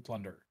Terror Crew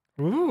Plunder.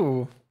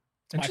 Ooh,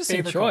 It's my interesting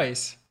favorite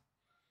choice.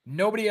 card.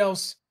 Nobody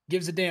else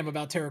gives a damn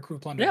about Terror Crew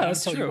Plunder. Yeah, But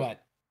that's I'll tell true. you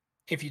what,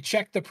 if you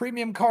check the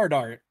premium card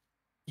art,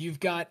 you've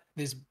got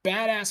this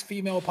badass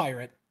female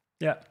pirate.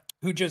 Yeah.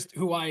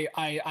 Who I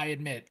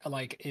admit,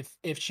 like,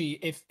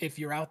 if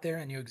you're out there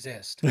and you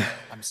exist,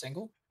 I'm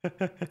single.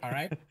 All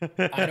right.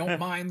 I don't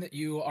mind that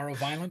you are a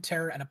violent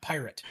terror and a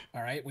pirate.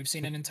 All right. We've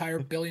seen an entire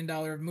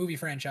billion-dollar movie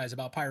franchise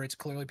about pirates.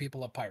 Clearly,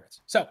 people love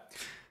pirates. So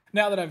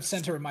now that I've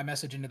sent her my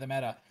message into the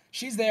meta,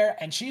 she's there,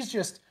 and she's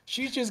just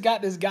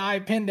got this guy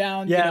pinned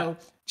down, Yeah. you know,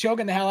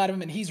 choking the hell out of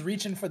him, and he's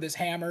reaching for this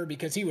hammer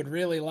because he would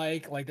really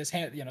like this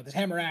this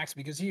hammer axe,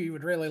 because he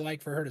would really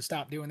like for her to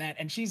stop doing that.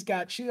 And she's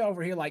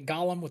over here like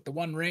Gollum with the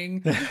one ring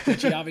that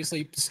she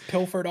obviously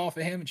pilfered off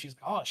of him, and she's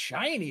like, oh,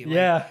 shiny. Like,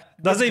 yeah.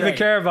 Doesn't even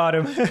care about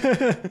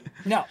him.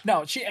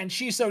 No,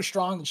 she's so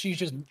strong that she's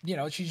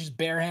just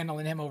bare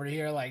handling him over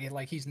here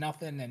like he's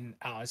nothing. And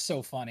it's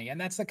so funny. And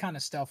that's the kind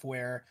of stuff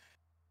where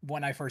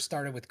when I first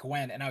started with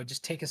Gwent, and I would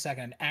just take a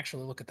second and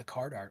actually look at the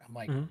card art, I'm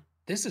like,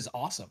 this is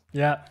awesome.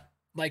 Yeah.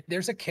 Like,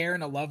 there's a care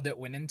and a love that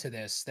went into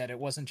this, that it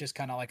wasn't just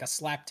kind of like a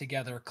slap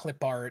together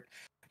clip art,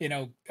 you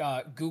know,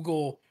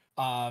 Google,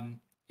 you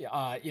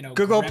know,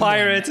 Google Gremlin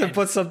Pirate and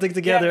put something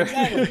together.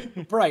 Yeah,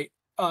 exactly. Right.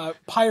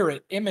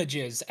 Pirate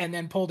images, and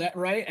then pull that,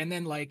 right, and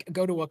then like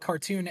go to a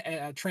cartoon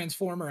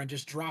transformer and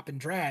just drop and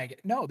drag.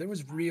 No, there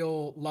was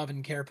real love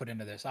and care put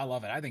into this. I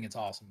love it. I think it's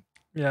awesome.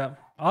 Yeah,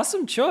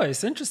 awesome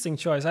choice. Interesting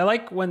choice. I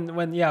like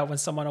when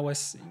someone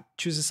always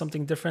chooses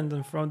something different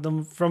than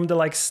from the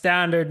like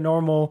standard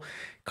normal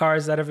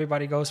cards that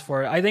everybody goes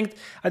for. I think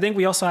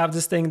we also have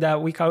this thing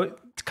that we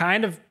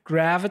kind of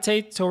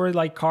gravitate toward,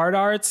 like card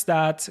arts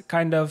that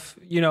kind of,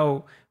 you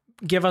know,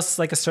 give us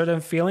like a certain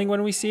feeling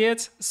when we see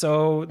it.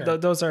 So Sure.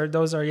 those are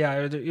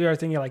yeah, you're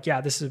thinking like, yeah,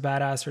 this is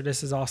badass, or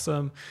this is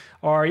awesome,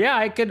 or yeah,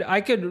 I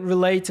could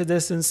relate to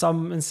this in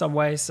some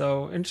way.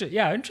 So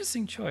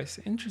interesting choice.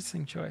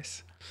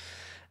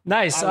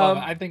 Nice. I love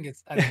it. I think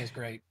it's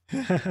great.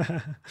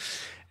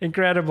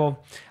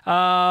 Incredible.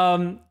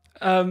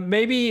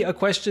 Maybe a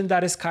question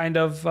that is kind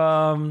of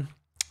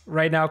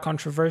right now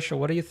controversial.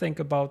 What do you think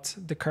about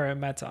the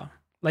current meta?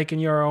 Like, in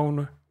your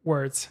own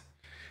words.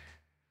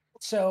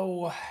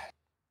 So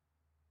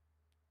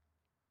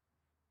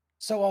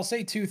I'll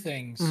say two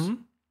things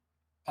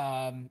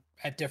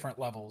at different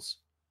levels.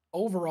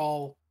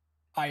 Overall,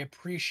 I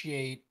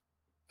appreciate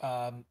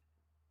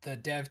the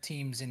dev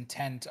team's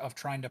intent of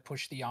trying to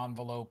push the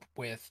envelope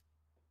with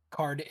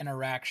card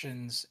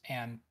interactions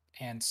and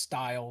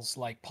styles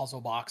like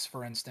Puzzle Box,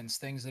 for instance,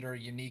 things that are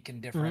unique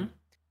and different.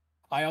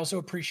 I also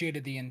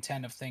appreciated the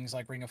intent of things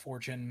like Ring of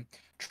Fortune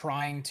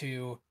trying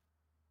to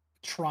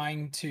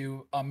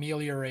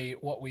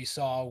ameliorate what we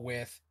saw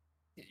with,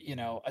 you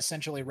know,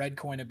 essentially red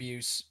coin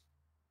abuse,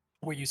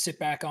 where you sit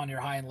back on your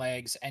hind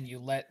legs and you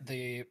let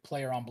the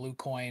player on blue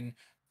coin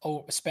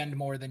spend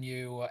more than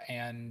you,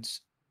 and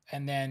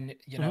then,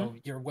 you know,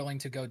 you're willing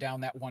to go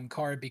down that one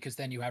card, because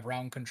then you have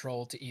round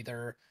control to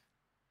either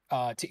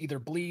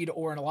bleed,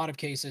 or in a lot of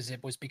cases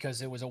it was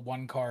because it was a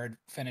one card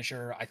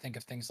finisher. I think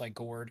of things like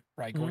Gourd,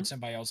 right? Gourd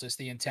Symbiosis.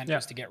 The intent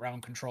was to get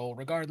round control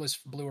regardless,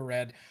 blue or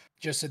red,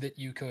 just so that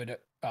you could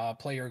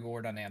play your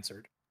Gourd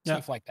unanswered.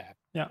 Stuff like that.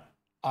 Yeah.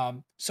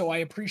 So I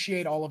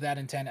appreciate all of that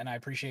intent, and I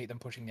appreciate them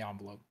pushing the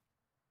envelope.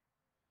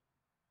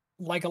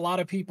 Like a lot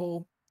of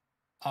people,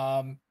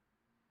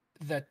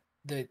 the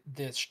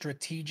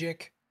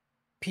strategic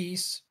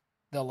piece,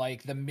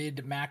 the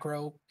mid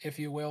macro, if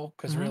you will,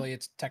 because really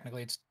it's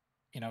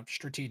you know,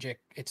 strategic,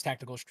 it's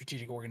tactical,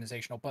 strategic,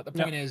 organizational. But the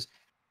point is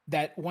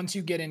that once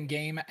you get in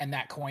game and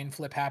that coin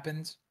flip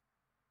happens,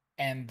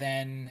 and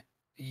then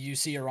you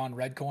see you're on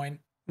red coin,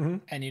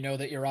 and you know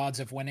that your odds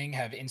of winning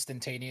have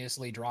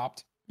instantaneously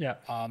dropped.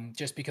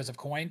 Just because of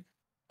coin.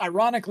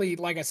 Ironically,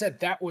 like I said,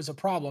 that was a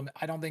problem.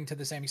 I don't think to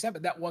the same extent,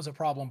 but that was a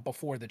problem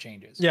before the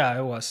changes. Yeah,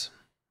 it was.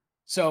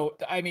 So,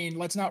 I mean,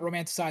 let's not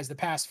romanticize the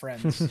past,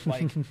 friends.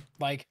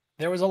 like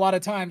there was a lot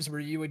of times where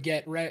you would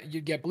get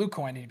blue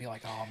coin and you'd be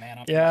like, oh man,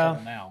 I'm in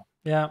trouble now.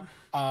 Yeah.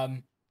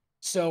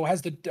 So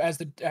has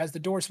the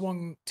door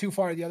swung too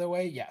far the other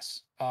way?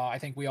 Yes. I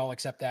think we all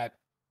accept that.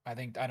 I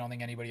don't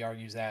think anybody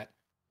argues that.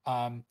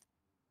 Um,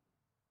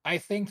 I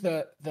think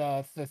the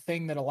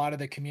thing that a lot of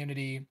the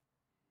community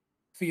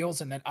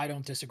feels and that I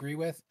don't disagree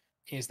with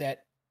is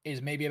that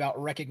is maybe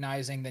about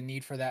recognizing the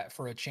need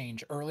for a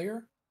change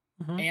earlier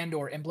Hmm. and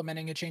or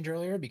implementing a change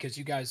earlier, because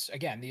you guys,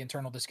 again, the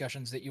internal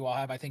discussions that you all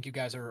have, I think you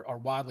guys are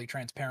wildly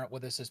transparent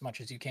with us as much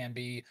as you can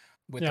be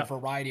with the Yeah.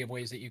 variety of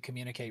ways that you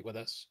communicate with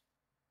us.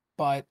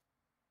 But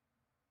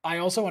I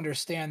also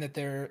understand that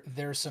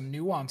there's some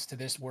nuance to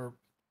this where,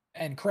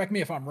 and correct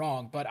me if I'm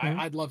wrong, but Hmm.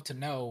 I'd love to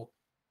know.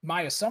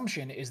 My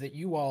assumption is that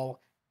you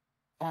all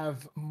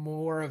have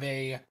more of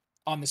a,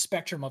 on the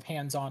spectrum of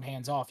hands on,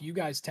 hands off. You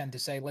guys tend to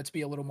say, let's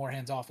be a little more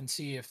hands off and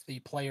see if the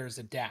players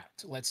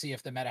adapt. Let's see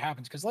if the meta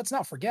happens. Because let's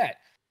not forget,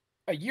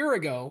 a year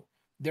ago,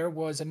 there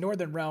was a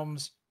Northern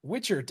Realms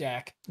Witcher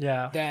deck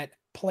Yeah. that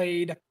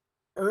played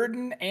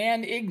Erden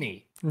and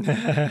Igni.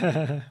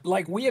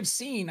 Like, we have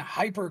seen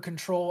hyper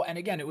control, and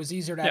again, it was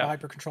easier to have a Yeah.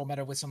 hyper control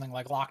meta with something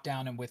like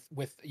lockdown and with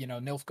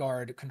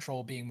Nilfgaard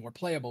control being more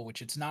playable,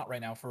 which it's not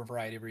right now for a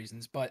variety of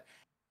reasons. But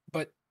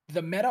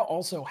the meta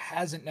also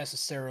hasn't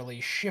necessarily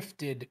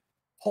shifted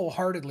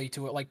wholeheartedly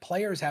to it. Like,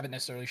 players haven't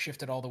necessarily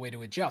shifted all the way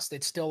to adjust.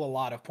 It's still a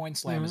lot of point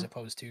slam as Hmm.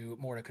 opposed to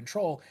more to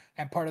control.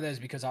 And part of that is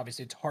because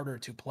obviously it's harder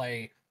to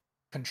play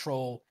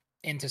control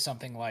into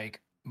something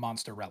like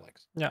monster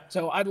relics. Yeah.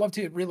 So I'd love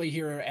to really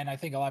hear, and I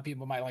think a lot of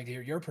people might like to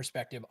hear your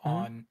perspective Hmm.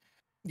 on,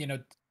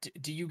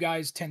 do you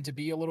guys tend to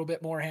be a little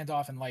bit more hands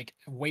off and like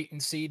wait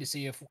and see to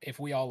see if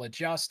we all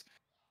adjust?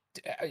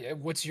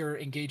 What's your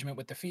engagement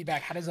with the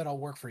feedback? How does that all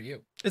work for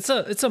you? It's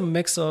a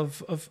mix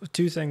of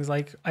two things.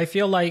 Like, I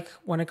feel like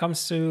when it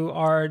comes to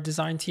our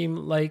design team,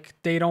 like,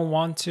 they don't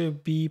want to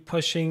be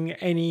pushing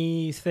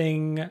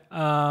anything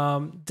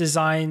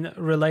design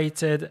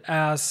related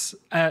as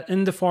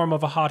in the form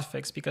of a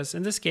hotfix, because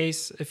in this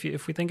case,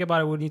 if we think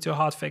about it, we need to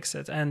hotfix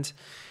it. And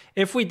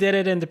if we did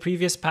it in the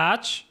previous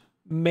patch,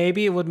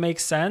 maybe it would make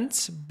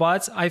sense.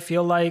 But I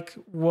feel like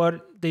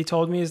what they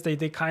told me is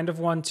they kind of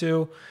want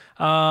to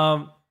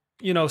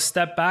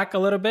step back a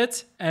little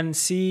bit and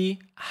see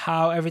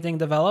how everything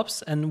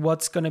develops and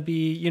what's going to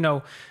be,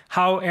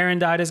 how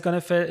Erendite is going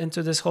to fit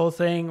into this whole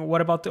thing. What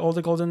about all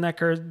the Golden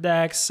Necker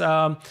decks?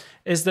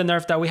 Is the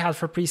nerf that we had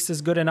for Priestess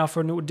good enough,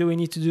 or do we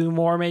need to do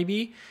more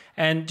maybe?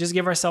 And just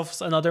give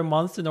ourselves another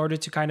month in order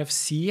to kind of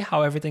see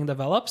how everything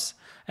develops,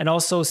 and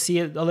also see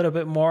it a little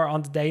bit more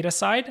on the data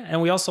side.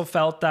 And we also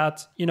felt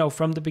that,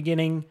 from the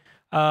beginning,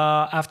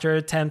 after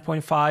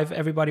 10.5,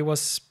 everybody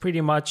was pretty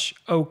much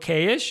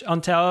okay-ish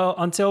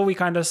until we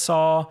kind of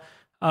saw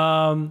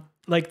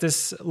like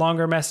this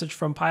longer message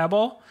from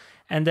Pieball,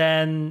 and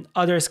then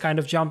others kind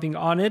of jumping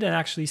on it and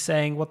actually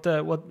saying what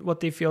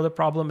they feel the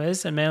problem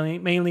is, and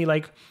mainly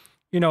like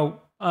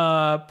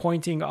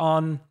pointing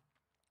on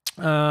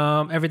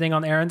everything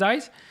on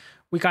Erendite.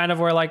 We kind of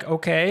were like,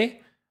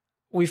 okay,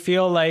 we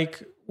feel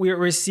like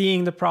we're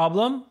seeing the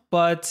problem,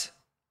 but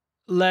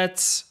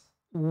let's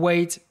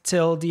wait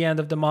till the end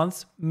of the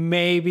month.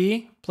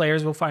 Maybe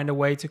players will find a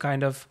way to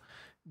kind of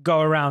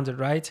go around it,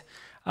 right?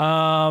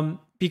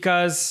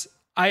 Because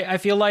I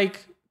feel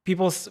like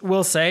people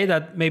will say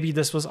that maybe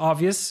this was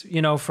obvious,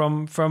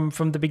 from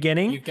the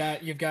beginning.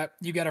 You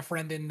got a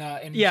friend in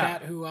Yeah.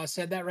 chat who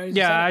said that, right?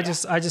 Yeah, I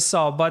just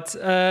saw, but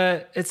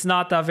it's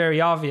not that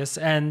very obvious.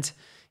 And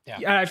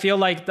Yeah. I feel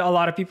like a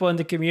lot of people in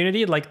the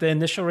community, like, the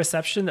initial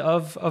reception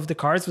of the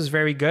cards was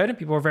very good.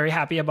 People were very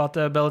happy about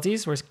the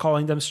abilities. We're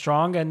calling them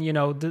strong and,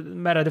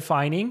 meta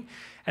defining.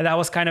 And that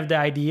was kind of the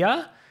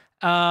idea.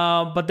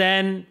 But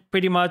then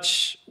pretty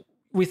much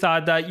we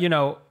thought that,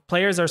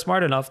 players are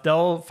smart enough.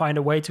 They'll find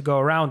a way to go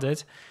around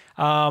it.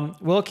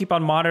 We'll keep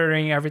on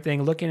monitoring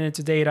everything, looking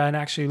into data, and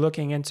actually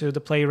looking into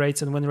the play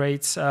rates and win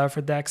rates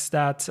for decks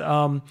that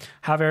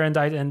have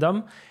Erendite in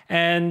them.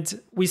 And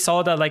we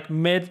saw that like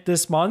mid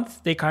this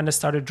month, they kind of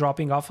started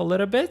dropping off a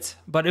little bit,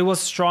 but it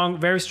was strong,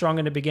 very strong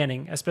in the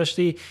beginning.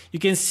 Especially, you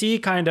can see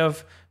kind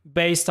of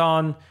based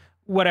on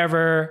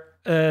whatever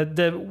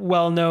the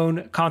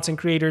well-known content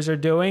creators are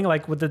doing,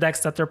 like with the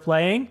decks that they're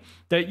playing,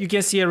 that you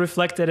can see it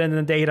reflected in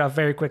the data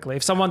very quickly.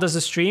 If someone does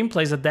a stream,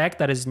 plays a deck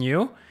that is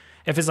new,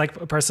 if it's like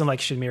a person like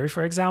Shinmiri,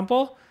 for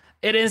example,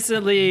 it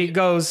instantly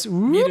goes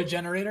whoop.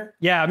 Mutagenerator?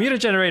 Yeah,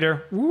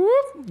 Mutagenerator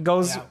whoop,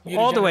 goes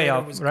all the way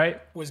up,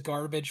 right? Was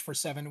garbage for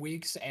 7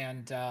 weeks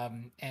and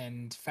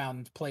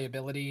found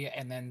playability,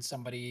 and then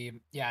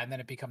and then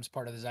it becomes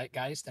part of the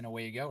zeitgeist, and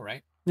away you go,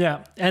 right?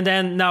 Yeah, and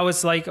then now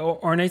it's like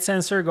Ornate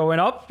Sensor going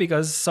up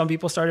because some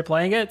people started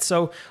playing it.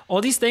 So all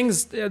these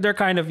things, they're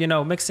kind of,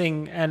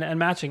 mixing and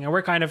matching, and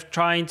we're kind of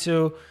trying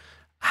to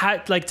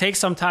take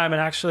some time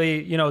and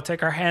actually,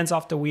 take our hands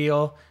off the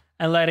wheel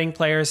and letting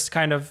players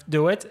kind of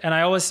do it. And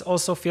I always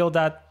also feel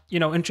that,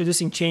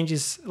 introducing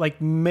changes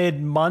like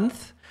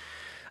mid-month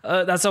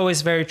that's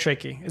always very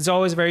tricky. It's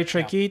always very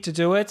tricky to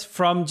do it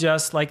from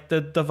just like the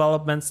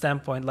development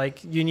standpoint.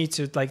 Like you need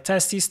to like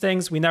test these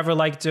things. We never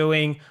like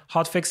doing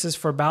hot fixes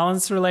for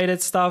balance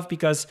related stuff,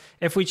 because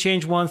if we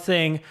change one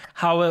thing,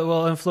 how it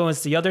will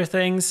influence the other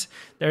things.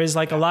 There is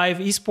like a live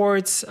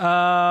esports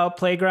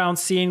playground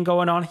scene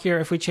going on here.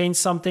 If we change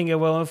something, it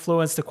will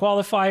influence the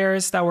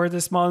qualifiers that were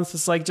this month.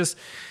 It's like just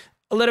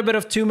a little bit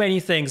of too many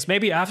things.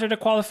 Maybe after the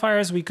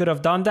qualifiers, we could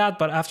have done that.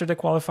 But after the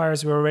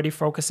qualifiers, we were already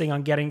focusing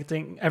on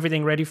getting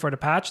everything ready for the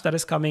patch that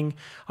is coming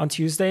on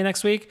Tuesday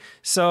next week.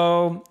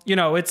 So, you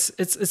know,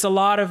 it's a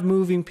lot of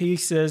moving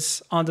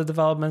pieces on the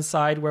development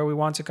side where we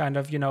want to kind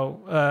of, you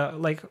know,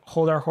 like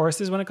hold our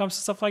horses when it comes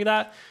to stuff like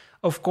that.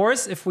 Of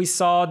course, if we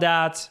saw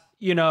that,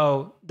 you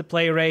know, the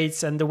play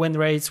rates and the win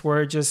rates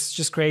were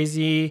just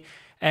crazy,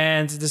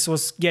 and this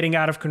was getting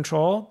out of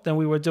control, then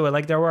we would do it.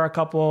 Like there were a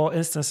couple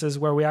instances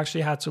where we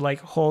actually had to like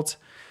halt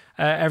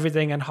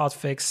everything and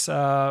hotfix,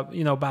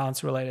 you know,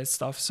 balance related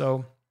stuff.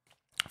 So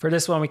for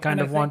this one, we kind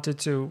of wanted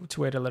to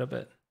wait a little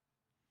bit.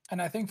 And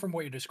I think from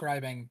what you're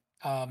describing,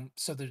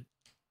 so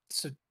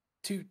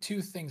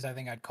two things I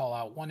think I'd call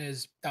out. One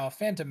is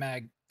Phantom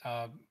Mag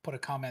put a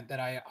comment that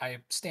I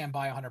stand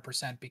by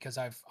 100% because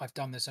I've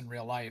done this in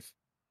real life.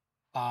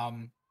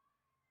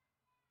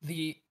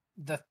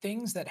 The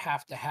things that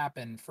have to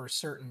happen for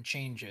certain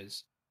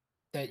changes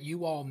that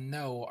you all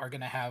know are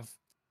going to have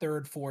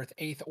third, fourth,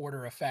 eighth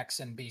order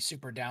effects and be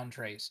super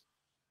downtrace.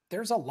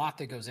 There's a lot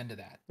that goes into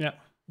that. Yeah.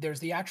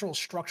 There's the actual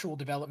structural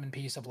development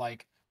piece of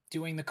like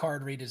doing the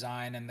card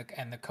redesign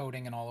and the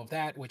coding and all of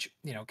that, which,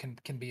 you know,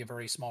 can be a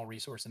very small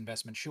resource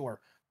investment,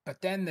 sure.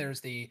 But then there's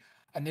the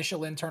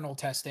initial internal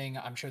testing.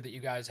 I'm sure that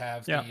you guys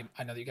have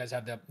I know that you guys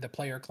have the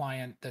player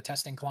client, the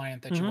testing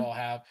client that you all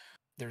have.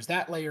 There's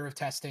that layer of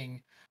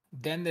testing.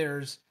 Then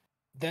there's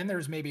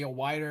maybe a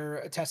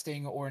wider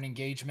testing or an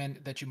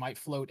engagement that you might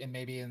float in,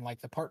 maybe in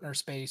like the partner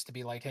space, to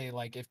be like, hey,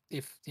 like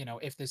if you know,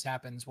 if this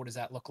happens, what does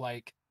that look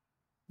like?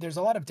 There's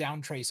a lot of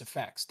downtrace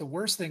effects. The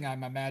worst thing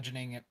I'm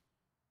imagining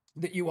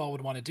that you all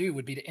would want to do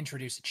would be to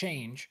introduce a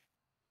change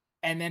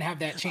and then have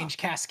that change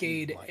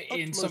cascade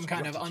in some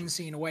kind of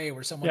unseen way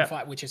where someone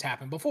which has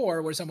happened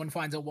before, where someone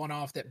finds a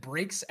one-off that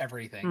breaks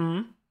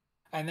everything.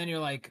 And then you're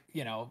like,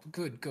 you know,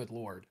 good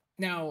Lord.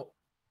 Now,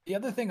 the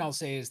other thing I'll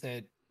say is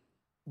that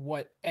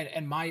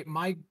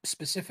my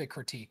specific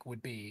critique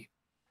would be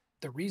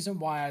the reason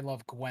why I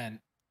love Gwent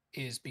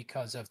is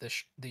because of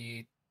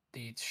the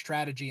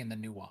strategy and the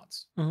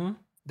nuance.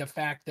 The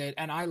fact that,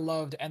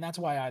 and that's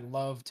why I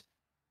loved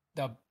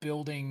the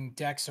building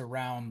decks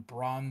around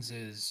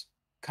bronzes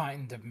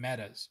kind of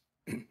metas,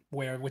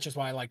 which is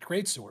why I liked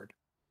Greatsword.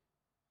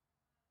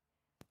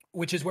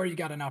 Which is where you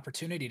got an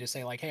opportunity to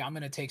say like, hey, I'm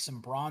going to take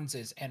some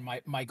bronzes and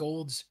my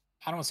golds.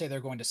 I don't say they're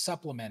going to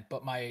supplement,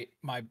 but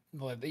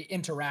the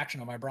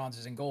interaction of my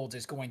bronzes and golds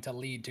is going to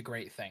lead to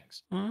great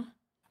things.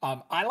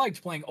 I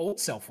liked playing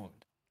old Self Wound.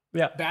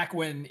 Yeah. Back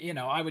when, you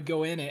know, I would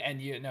go in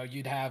and you know,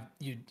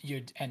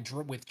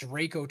 with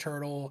Draco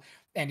Turtle,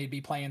 and you'd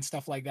be playing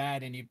stuff like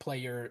that, and you'd play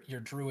your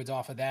druids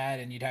off of that,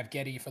 and you'd have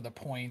Getty for the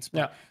points.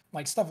 But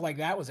like stuff like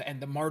that and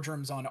the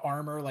Marjorams on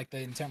armor, like the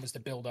intent was to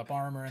build up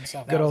armor and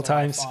stuff. Good old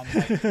times.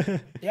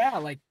 Like, yeah,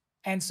 like,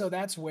 and so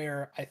that's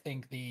where I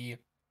think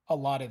a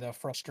lot of the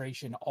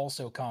frustration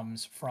also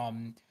comes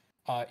from,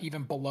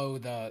 even below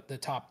the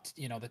top,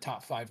 you know, the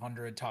top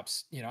 500,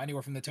 tops, you know,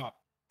 anywhere from the top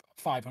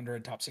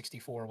 500, top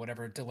 64,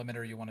 whatever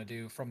delimiter you want to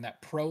do, from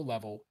that pro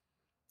level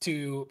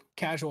to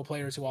casual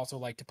players who also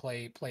like to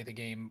play the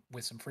game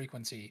with some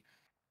frequency.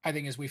 I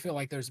think we feel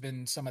like there's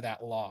been some of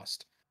that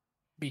lost,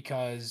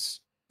 because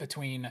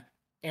between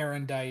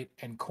Erendite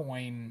and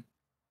coin,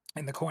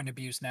 and the coin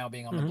abuse now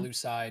being on the blue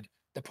side,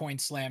 the point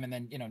slam, and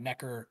then, you know,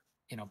 Necker,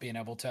 you know, being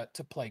able to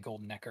play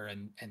Golden Necker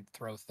and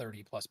throw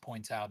 30 plus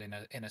points out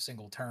in a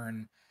single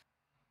turn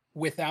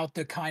without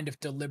the kind of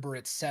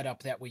deliberate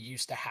setup that we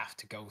used to have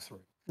to go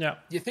through. Yeah.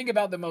 You think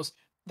about the most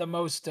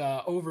most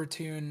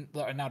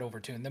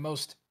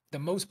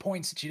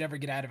points that you'd ever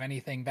get out of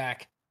anything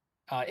back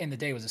in the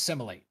day was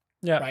Assimilate.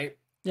 Yeah. Right?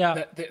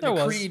 Yeah.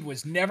 The creed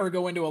was never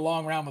go into a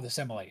long round with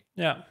Assimilate.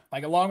 Yeah.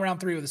 Like a long round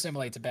 3 with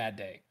Assimilate's a bad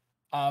day.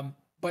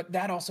 But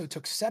that also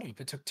took setup.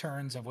 It took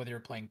turns of whether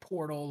you're playing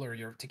Portal or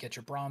to get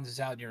your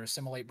bronzes out, your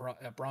Assimilate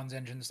bronze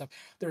engine and stuff.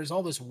 There's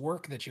all this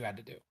work that you had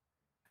to do.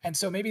 And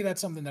so maybe that's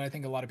something that I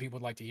think a lot of people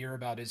would like to hear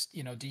about is,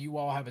 you know, do you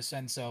all have a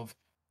sense of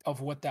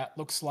what that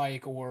looks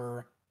like,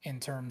 or in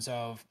terms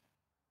of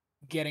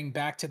getting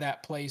back to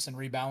that place and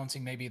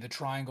rebalancing maybe the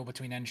triangle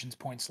between engines,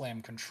 point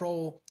slam,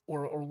 control,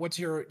 or what's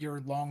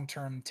your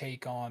long-term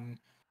take on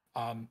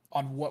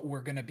what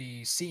we're going to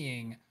be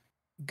seeing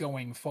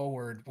going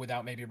forward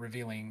without maybe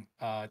revealing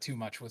too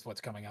much with what's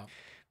coming up?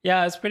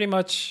 Yeah, it's pretty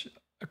much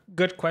a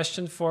good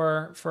question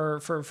for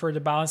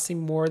the balancing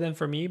more than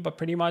for me, but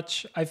pretty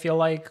much I feel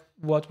like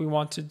what we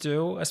want to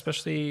do,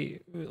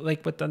 especially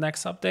like with the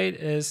next update,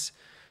 is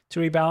to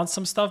rebalance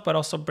some stuff, but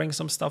also bring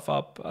some stuff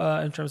up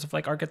in terms of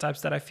like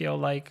archetypes that I feel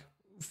like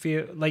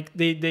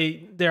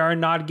they are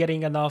not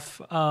getting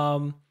enough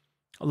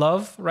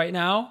love right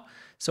now.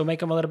 So make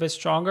them a little bit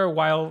stronger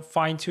while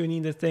fine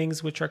tuning the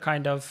things which are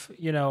kind of,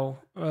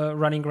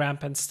 running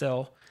rampant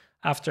still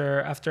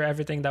after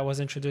everything that was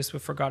introduced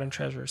with Forgotten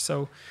Treasure.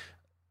 So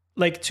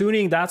like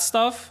tuning that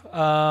stuff,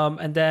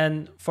 and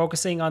then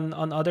focusing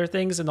on other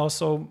things, and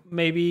also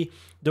maybe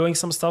doing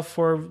some stuff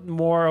for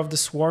more of the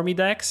swarmy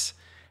decks,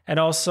 and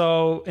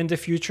also in the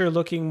future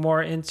looking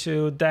more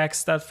into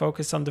decks that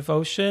focus on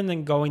devotion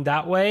and going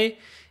that way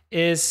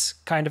is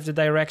kind of the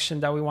direction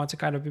that we want to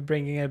kind of be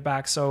bringing it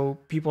back, so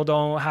people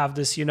don't have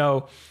this thing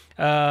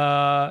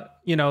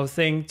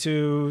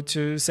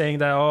to saying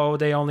that, oh,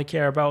 they only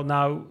care about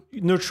now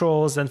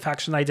neutrals and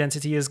faction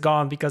identity is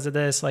gone because of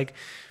this. Like,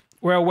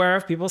 we're aware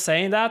of people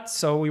saying that,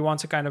 so we want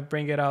to kind of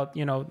bring it out,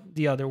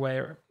 the other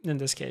way in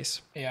this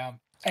case. Yeah.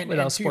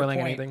 Without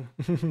spoiling anything.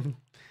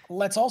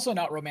 Let's also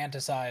not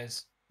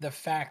romanticize the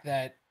fact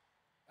that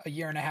a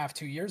year and a half,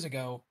 2 years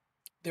ago,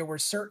 there were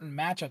certain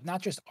matchups,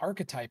 not just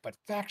archetype, but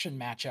faction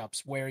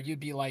matchups where you'd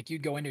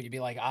go into it, you'd be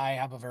like, I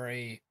have a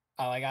very,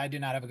 I do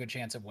not have a good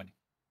chance of winning.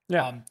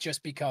 Yeah.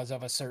 Just because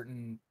of a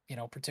certain,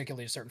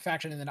 particularly a certain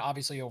faction. And then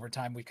obviously over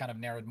time, we've kind of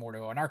narrowed more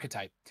to an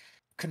archetype.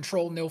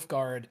 Control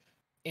Nilfgaard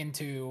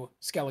into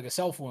Skellige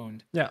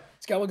Selfwound. Yeah.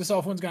 Skellige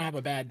Selfwound's gonna have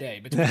a bad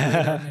day between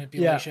graveyard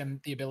manipulation,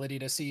 the ability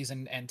to seize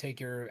and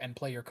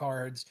play your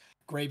cards,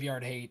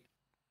 graveyard hate.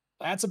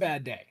 That's a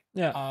bad day.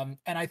 Yeah.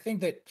 And I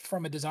think that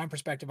from a design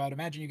perspective, I would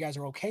imagine you guys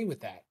are okay with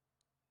that.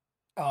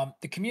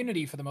 The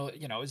community for the most,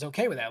 is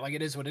okay with that. Like,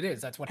 it is what it is.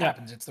 That's what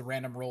happens. It's the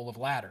random roll of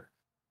ladder.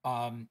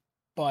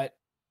 But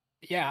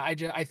yeah,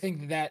 I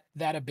think that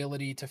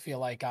ability to feel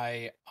like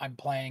I'm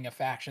playing a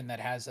faction that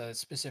has a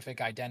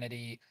specific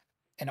identity,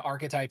 an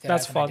archetype that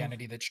has an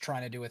identity that's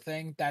trying to do a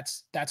thing.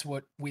 That's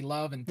what we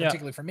love, and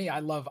particularly for me, I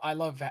love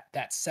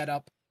that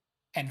setup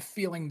and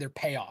feeling their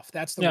payoff.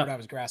 That's the word I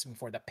was grasping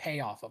for, the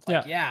payoff of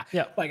like,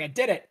 like I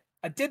did it.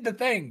 I did the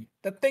thing.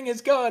 The thing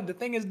is good. The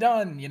thing is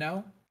done,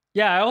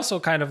 Yeah, I also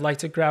kind of like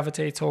to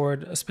gravitate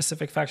toward a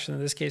specific faction, in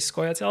this case,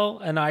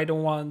 Scoia'tael, and I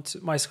don't want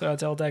my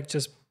Scoia'tael deck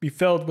just be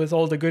filled with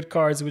all the good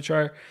cards, which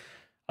are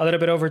a little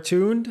bit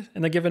overtuned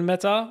in a given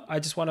meta. I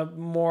just want to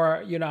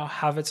more,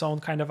 have its own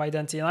kind of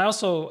identity. And I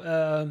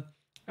also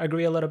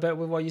agree a little bit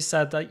with what you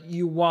said, that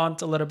you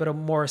want a little bit of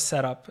more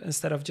setup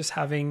instead of just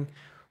having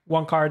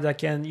one card that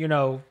can,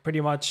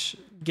 pretty much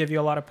give you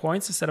a lot of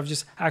points, instead of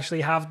just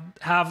actually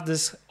have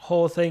this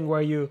whole thing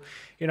where you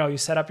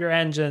set up your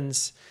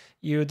engines,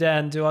 you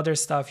then do other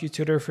stuff, you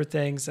tutor for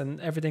things,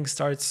 and everything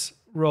starts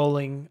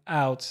rolling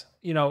out,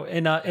 in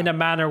a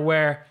manner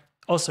where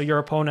also your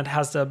opponent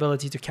has the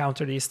ability to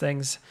counter these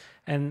things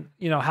and,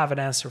 have an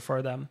answer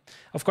for them.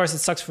 Of course, it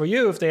sucks for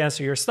you if they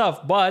answer your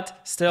stuff, but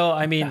still,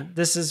 I mean,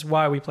 this is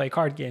why we play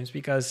card games,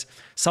 because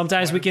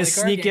sometimes we can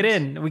sneak it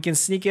in. We can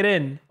sneak it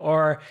in.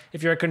 Or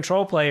if you're a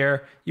control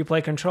player, you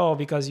play control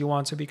because you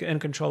want to be in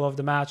control of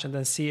the match and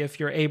then see if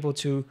you're able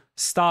to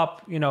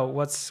stop,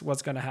 what's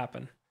going to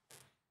happen.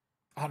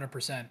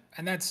 100%.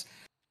 And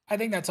I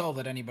think that's all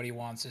that anybody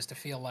wants, is to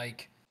feel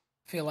like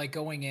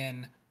going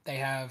in,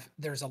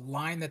 there's a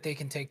line that they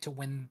can take to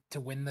win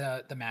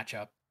the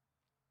matchup,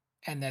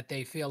 and that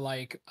they feel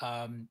like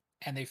an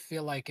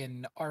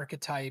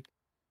archetype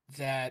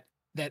that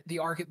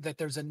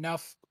there's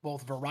enough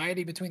both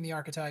variety between the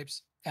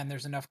archetypes, and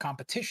there's enough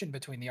competition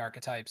between the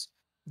archetypes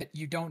that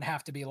you don't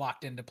have to be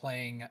locked into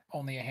playing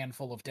only a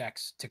handful of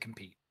decks to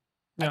compete.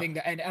 I think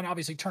that, and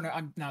obviously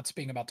I'm not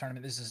speaking about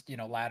tournament. This is,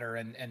 ladder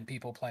and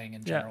people playing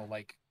in general,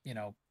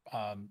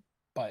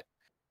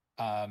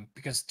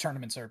 because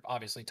tournaments are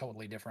obviously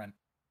totally different,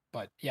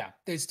 but yeah,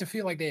 it's to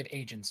feel like they have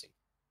agency.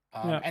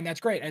 And that's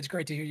great. It's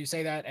great to hear you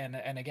say that.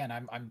 And again,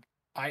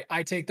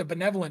 I take the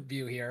benevolent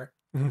view here.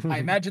 I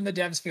imagine the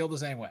devs feel the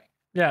same way.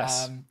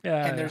 Yes.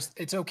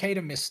 It's okay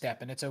to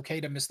misstep, and it's okay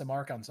to miss the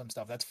mark on some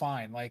stuff. That's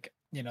fine. Like,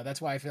 that's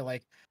why I feel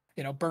like,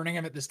 burning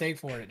him at the stake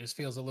for it just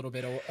feels a little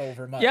bit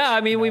over much. Yeah,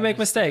 I mean, we make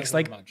mistakes.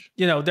 Like,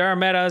 there are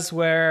metas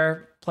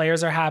where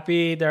players are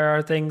happy. There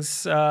are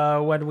things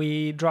when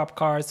we drop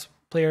cards,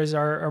 players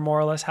are more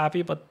or less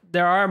happy. But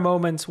there are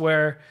moments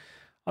where,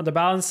 on the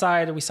balance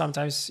side, we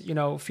sometimes,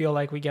 feel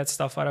like we get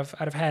stuff out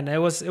of hand. It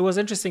was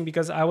interesting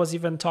because I was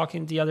even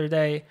talking the other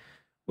day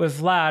with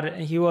Vlad,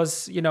 and he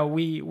was,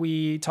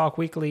 we talk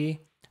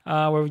weekly,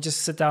 where we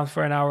just sit down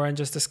for an hour and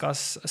just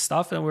discuss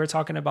stuff. And we were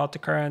talking about the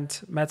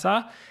current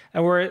meta,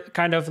 and we're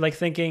kind of like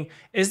thinking,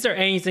 is there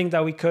anything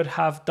that we could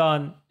have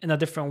done in a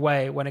different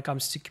way when it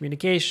comes to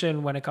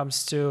communication, when it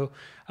comes to,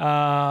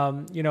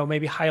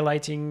 maybe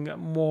highlighting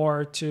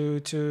more to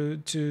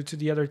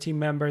the other team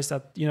members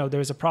that,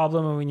 there's a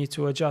problem and we need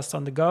to adjust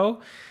on the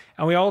go.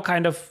 And we all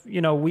kind of,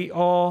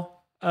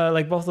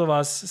 like both of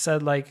us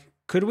said, like,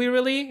 could we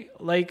really,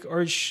 like,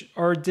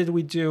 or did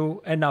we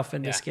do enough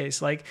in this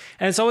case? Like,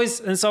 and it's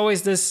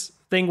always this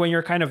thing when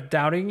you're kind of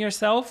doubting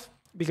yourself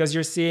because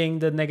you're seeing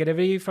the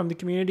negativity from the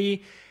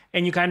community,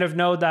 and you kind of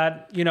know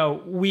that,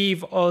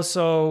 we've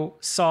also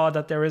saw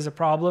that there is a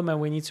problem and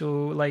we need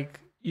to like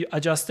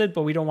adjust it,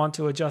 but we don't want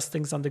to adjust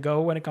things on the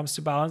go when it comes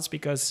to balance,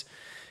 because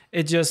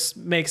it just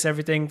makes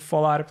everything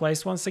fall out of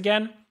place once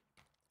again.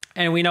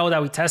 And we know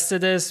that we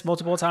tested this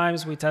multiple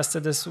times. We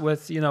tested this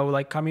with,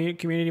 like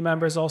community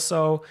members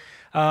also.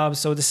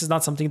 So this is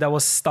not something that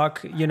was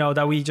stuck,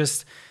 that we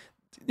just,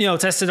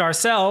 tested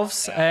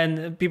ourselves.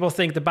 And people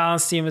think the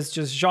balance team is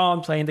just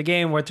Jean playing the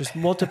game, where there's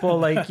multiple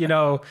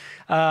designers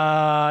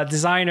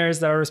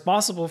that are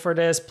responsible for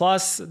this.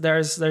 Plus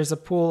there's a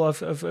pool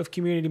of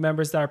community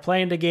members that are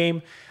playing the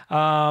game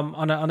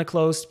on a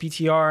closed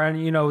PTR,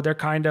 and they're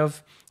kind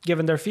of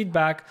given their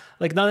feedback.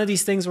 Like, none of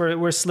these things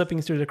were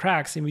slipping through the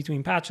cracks in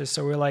between patches.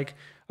 So we're like,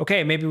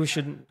 okay, maybe we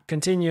should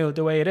continue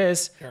the way it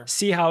is,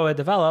 see how it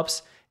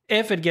develops.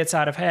 If it gets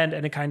out of hand,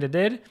 and it kind of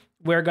did,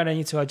 we're going to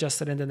need to adjust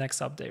it in the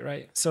next update,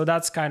 right? So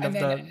that's kind of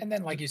and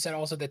then like you said,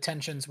 also the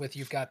tensions with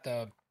you've got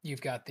the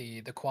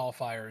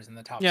qualifiers and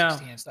the top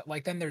 16 and stuff.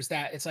 Like, then there's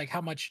that. It's like,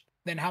 how much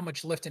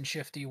lift and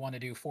shift do you want to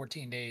do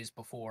 14 days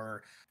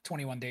before,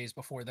 21 days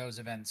before those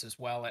events as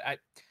well?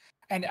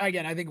 And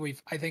again, I think we've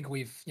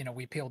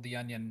we peeled the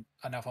onion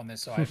enough on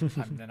this. So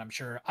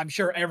I'm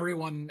sure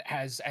everyone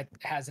has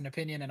an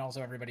opinion, and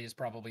also everybody is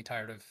probably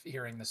tired of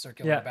hearing the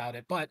circular about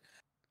it. But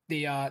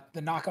the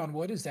knock on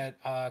wood is that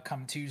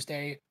come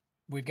Tuesday,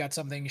 we've got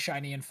something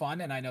shiny and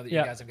fun, and I know that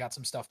you guys have got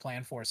some stuff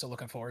planned for us, so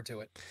looking forward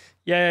to it.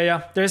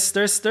 Yeah. There's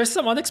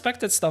some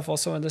unexpected stuff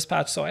also in this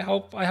patch, so I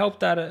hope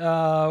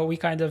that we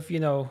kind of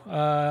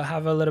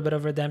have a little bit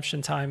of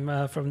redemption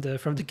time from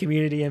the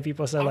community, and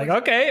people say like,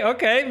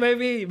 okay,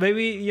 maybe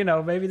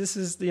this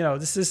is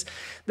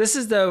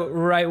the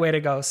right way to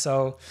go.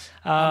 So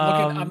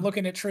I'm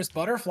looking at Tris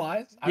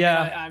Butterflies.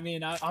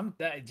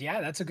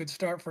 That's a good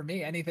start for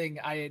me. Anything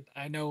I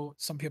know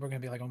some people are gonna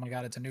be like, oh my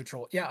god, it's a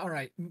neutral. Yeah, all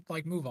right,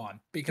 like, move on,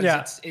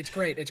 because it's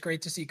great. It's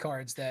great to see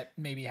cards that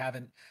maybe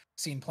haven't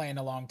seen play in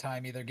a long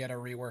time either get a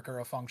rework or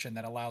a function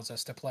that allows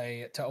us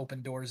to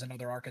open doors in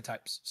other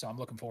archetypes. So I'm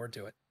looking forward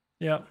to it.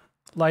 Yeah,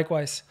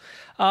 likewise.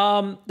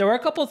 There were a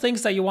couple of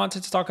things that you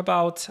wanted to talk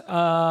about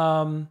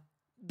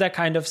that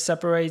kind of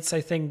separates,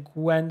 I think,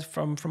 GWENT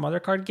from other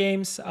card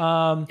games.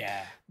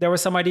 There were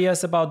some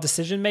ideas about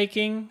decision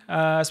making,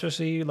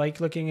 especially like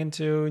looking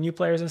into new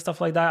players and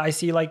stuff like that. I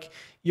see like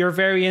you're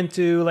very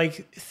into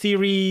like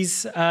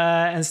theories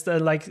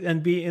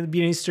and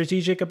being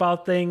strategic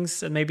about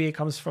things, and maybe it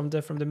comes from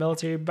the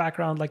military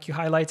background, like you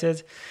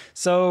highlighted.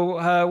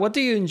 So what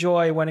do you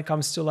enjoy when it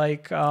comes to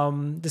like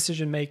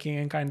decision making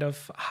and kind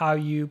of how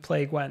you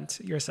play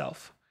GWENT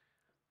yourself?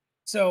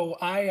 So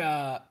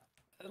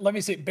let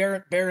me see.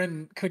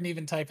 Baron couldn't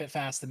even type it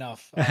fast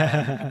enough.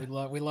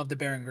 We love the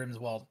Baron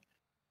Grimswald.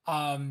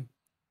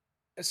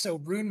 So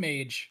Rune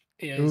Mage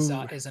is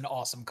an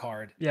awesome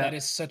card. That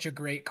is such a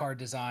great card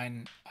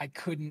design. I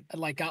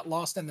got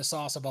lost in the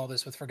sauce of all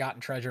this with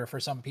Forgotten Treasure. For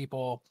some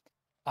people,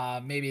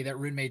 maybe that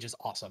Rune Mage is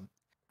awesome.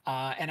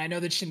 And I know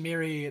that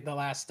Shinmiri the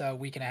last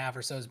week and a half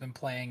or so has been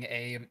playing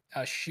a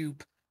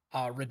Shoop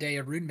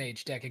Radea Rune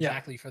Mage deck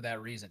exactly for that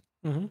reason.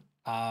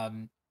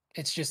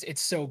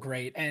 It's so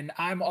great. And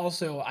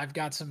I've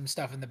got some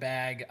stuff in the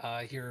bag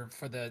here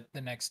for the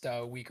next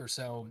week or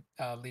so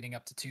leading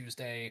up to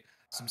Tuesday.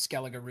 Some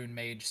Skellige Rune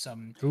Mage,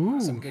 some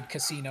good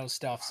casino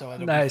stuff. So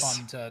it'll be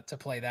fun to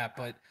play that.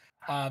 But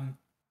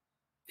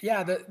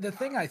the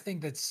thing I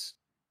think that's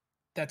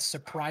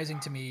surprising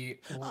to me,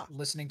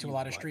 listening to a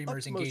lot of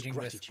streamers, engaging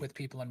with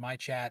people in my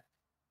chat,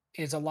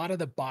 is a lot of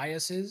the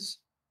biases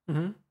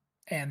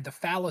and the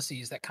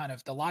fallacies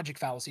the logic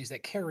fallacies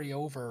that carry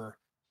over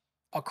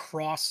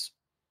across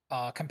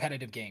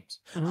competitive games,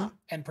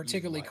 and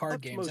particularly card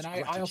games. And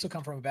I also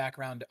come from a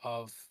background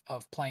of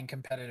playing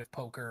competitive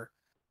poker,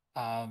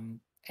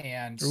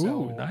 and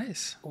so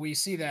we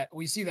see that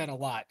a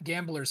lot.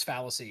 Gambler's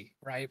fallacy,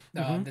 right?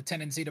 The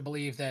tendency to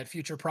believe that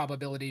future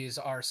probabilities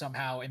are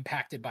somehow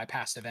impacted by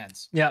past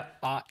events.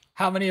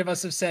 How many of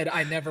us have said,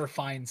 I never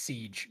find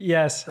siege?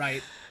 Yes.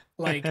 Right.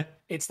 Like,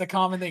 it's the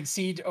common thing.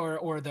 Siege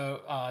or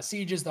the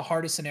siege is the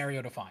hardest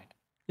scenario to find.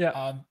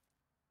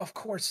 Of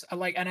course,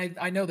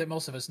 I know that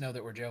most of us know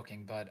that we're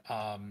joking, but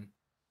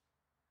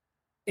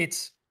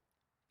it's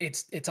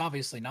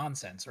obviously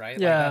nonsense, right?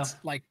 That's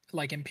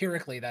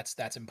empirically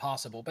that's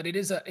impossible. But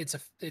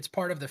it's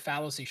part of the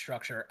fallacy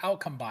structure,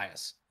 outcome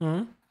bias.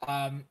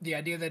 The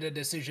idea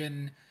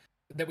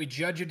that we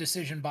judge a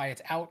decision by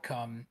its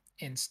outcome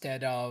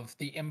instead of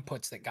the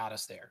inputs that got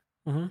us there.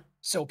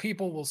 So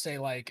people will say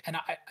like,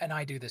 and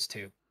I do this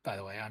too, by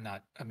the way, I'm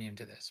not immune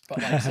to this,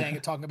 but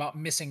like talking about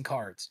missing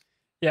cards.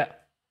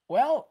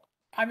 Well,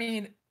 I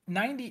mean,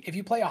 if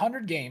you play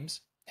 100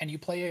 games and you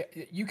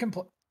can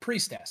play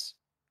Priestess.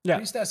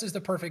 Priestess is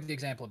the perfect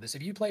example of this.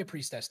 If you play a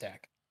Priestess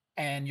deck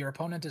and your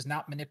opponent does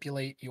not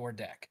manipulate your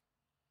deck,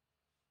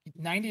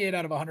 98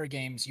 out of 100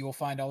 games, you will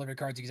find all of your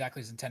cards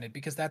exactly as intended,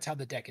 because that's how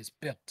the deck is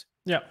built.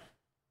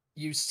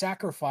 You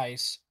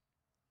sacrifice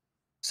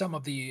some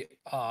of the,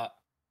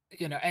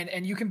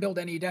 and you can build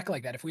any deck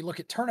like that. If we look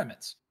at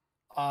tournaments,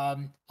 a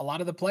lot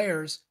of the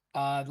players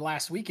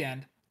last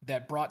weekend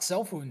that brought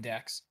Self-Wound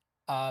decks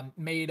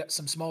made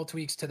some small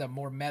tweaks to the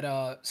more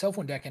meta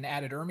Self-Wound deck and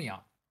added Ermion.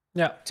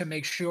 To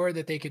make sure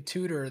that they could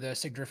tutor the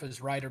Sigdrifa's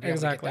right, or be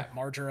able to get that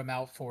Marjoram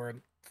out for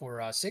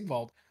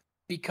Sigvald.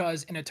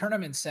 Because in a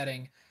tournament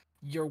setting,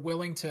 you're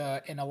willing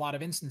to, in a lot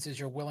of instances,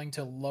 you're willing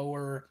to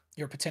lower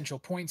your potential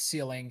point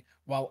ceiling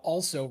while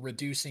also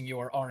reducing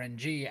your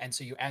RNG, and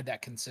so you add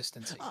that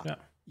consistency. Yeah.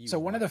 So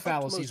one of the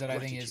fallacies that I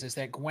think is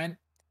that Gwent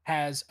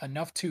has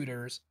enough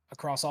tutors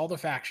across all the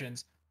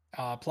factions,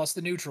 plus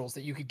the neutrals,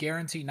 that you could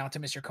guarantee not to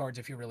miss your cards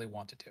if you really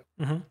wanted to.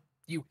 Mm-hmm.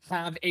 You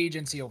have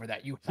agency over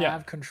that. You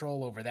have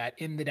control over that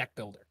in the deck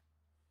builder.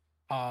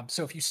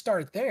 So if you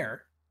start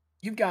there,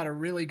 you've got a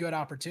really good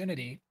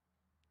opportunity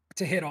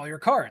to hit all your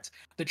cards.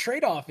 The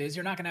trade-off is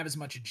you're not going to have as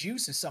much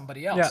juice as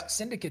somebody else. Yeah.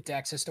 Syndicate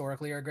decks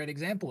historically are a great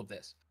example of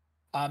this.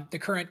 The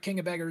current King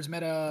of Beggars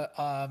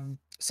meta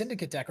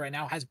Syndicate deck right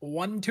now has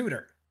one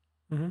tutor.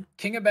 Mm-hmm.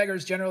 King of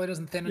Beggars generally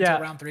doesn't thin until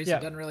round 3, so it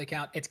doesn't really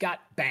count. It's got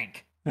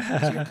Bank.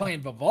 So you're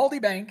playing Vivaldi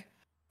Bank,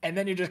 and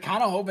then you're just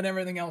kind of hoping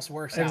everything else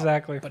works out.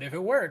 Exactly. But if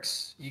it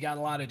works, you got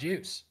a lot of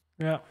juice.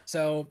 Yeah.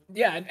 So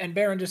yeah, and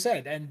Baron just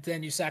said, and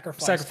then you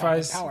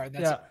sacrifice power.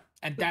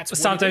 And that's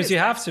sometimes you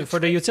have to for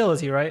the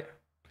utility, right?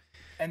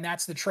 And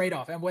that's the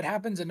trade-off. And what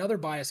happens, another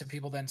bias that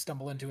people then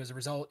stumble into as a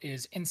result,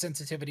 is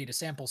insensitivity to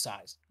sample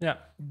size. Yeah.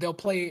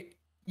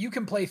 You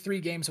can play 3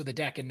 games with a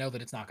deck and know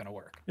that it's not going to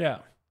work. Yeah.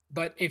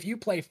 But if you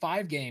play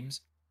 5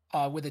 games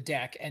with a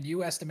deck and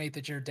you estimate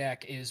that your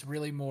deck is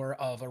really more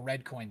of a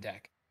red coin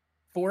deck,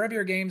 4 of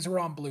your games were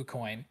on blue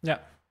coin. Yeah.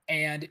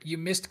 And you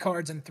missed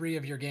cards in 3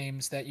 of your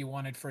games that you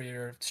wanted for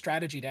your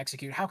strategy to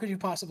execute, how could you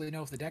possibly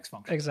know if the deck's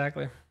functioning?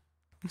 Exactly.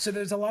 So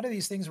there's a lot of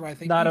these things where I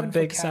think not a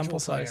big sample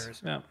size.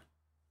 Players, yeah.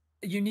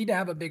 You need to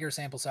have a bigger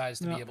sample size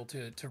to be able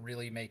to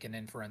really make an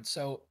inference.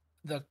 So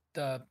the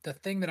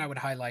thing that I would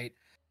highlight,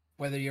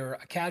 whether you're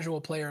a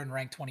casual player in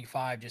rank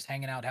 25, just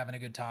hanging out, having a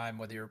good time,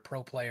 whether you're a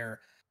pro player,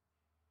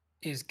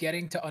 is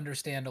getting to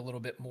understand a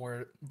little bit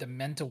more the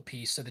mental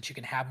piece so that you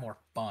can have more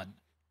fun.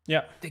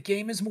 Yeah. The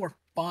game is more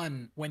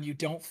fun when you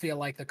don't feel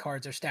like the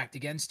cards are stacked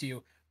against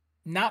you,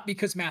 not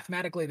because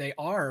mathematically they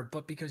are,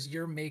 but because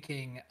you're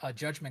making a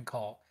judgment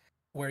call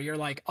where you're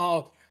like,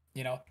 oh,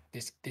 you know,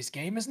 this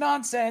game is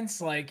nonsense,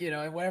 like, you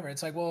know, whatever.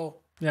 It's like,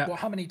 well,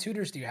 how many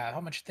tutors do you have?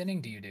 How much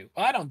thinning do you do?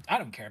 I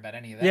don't care about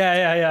any of that.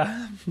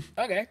 Yeah.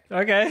 Okay.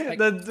 Okay. Like,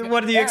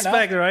 what do you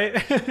expect,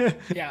 right?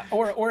 Yeah.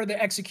 Or the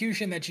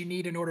execution that you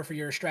need in order for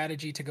your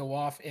strategy to go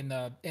off in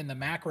the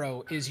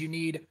macro is you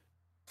need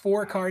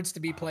 4 cards to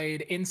be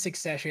played in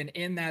succession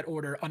in that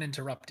order,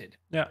 uninterrupted.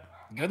 Yeah.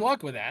 Good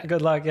luck with that.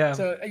 Good luck. Yeah.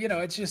 So, you know,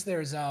 it's just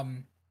there's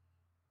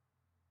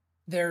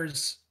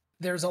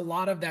a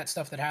lot of that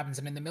stuff that happens.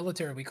 And in the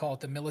military, we call it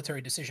the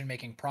military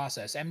decision-making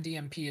process.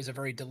 MDMP is a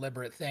very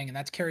deliberate thing. And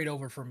that's carried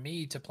over for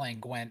me to playing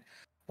Gwent,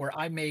 where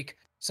I make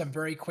some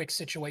very quick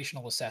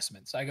situational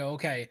assessments. I go,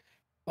 okay,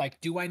 like,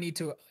 do I need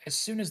to, as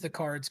soon as the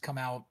cards come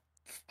out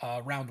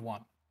round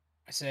 1,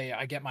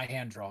 I get my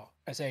hand draw.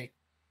 I say,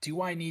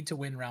 do I need to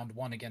win round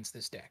 1 against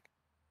this deck?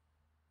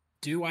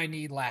 Do I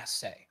need last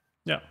say?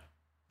 Yeah.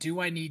 Do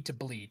I need to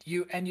bleed?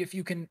 And if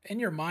you can, in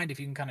your mind, if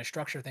you can kind of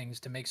structure things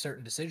to make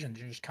certain decisions,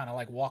 you just kind of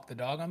like walk the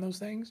dog on those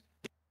things.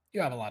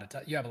 You have a lot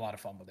of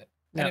fun with it,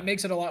 and it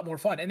makes it a lot more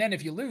fun. And then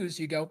if you lose,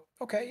 you go,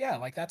 okay, yeah,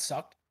 like that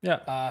sucked.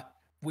 Yeah.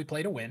 We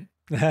play to win.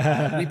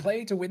 We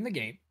play to win the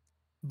game,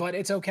 but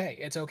it's okay.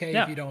 It's okay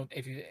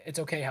it's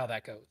okay how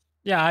that goes.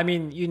 Yeah, I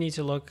mean, you need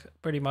to look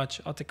pretty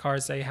much at the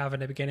cards that you have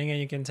in the beginning,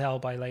 and you can tell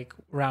by like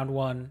round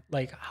 1,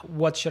 like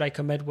what should I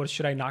commit, what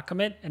should I not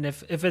commit, and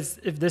if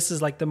this is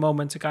like the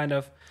moment to kind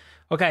of,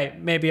 okay,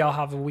 maybe I'll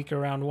have a weaker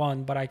round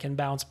 1, but I can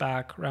bounce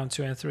back round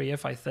 2 and 3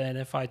 if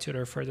I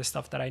tutor for the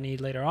stuff that I need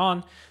later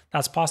on.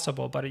 That's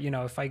possible, but you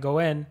know, if I go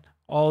in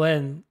all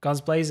in, guns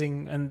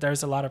blazing, and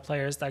there's a lot of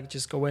players that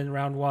just go in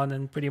round 1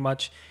 and pretty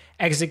much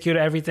execute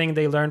everything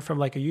they learned from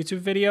like a YouTube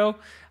video,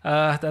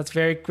 that's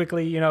very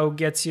quickly, you know,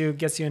 gets you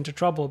into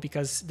trouble,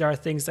 because there are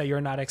things that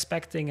you're not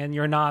expecting, and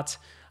you're not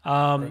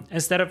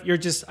instead of,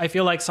 I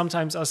feel like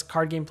sometimes as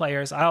card game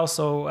players, I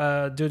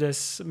also do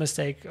this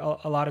mistake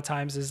a lot of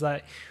times, is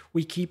that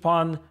we keep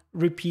on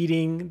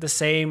repeating the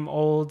same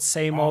old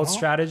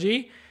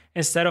strategy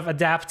instead of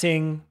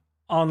adapting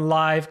on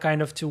live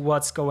kind of to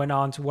what's going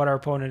on, to what our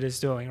opponent is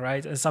doing,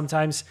 right? And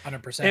sometimes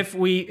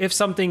 100%. If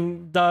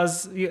something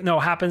does, you know,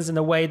 happens in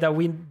a way that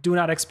we do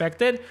not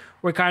expect it,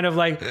 we're kind of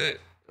like,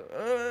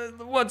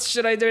 what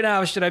should I do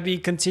now? Should I be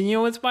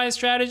continuing with my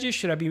strategy?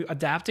 Should I be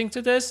adapting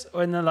to this?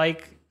 And then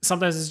like,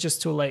 sometimes it's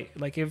just too late.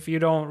 Like if you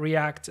don't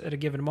react at a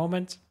given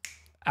moment,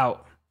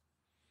 out.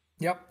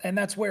 Yep. And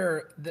that's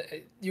where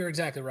you're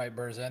exactly right,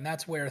 Berza. And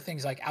that's where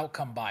things like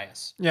outcome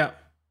bias. Yeah.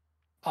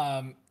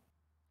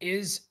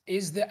 Was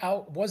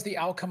the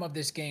outcome of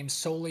this game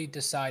solely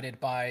decided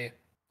by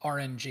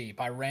RNG,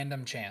 by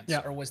random chance?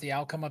 Yeah. Or was the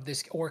outcome of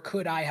this, or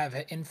could I have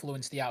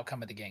influenced the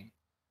outcome of the game?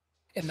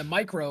 In the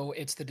micro,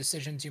 it's the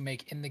decisions you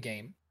make in the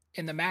game.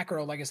 In the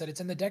macro, like I said,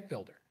 it's in the deck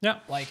builder. Yeah.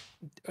 Like,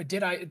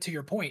 to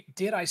your point,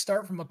 did I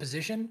start from a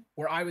position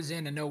where I was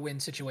in a no-win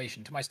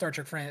situation? To my Star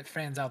Trek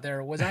fans out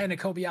there, was I in a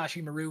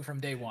Kobayashi Maru from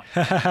day 1?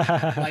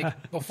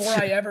 Like before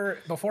I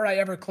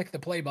ever clicked the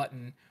play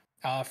button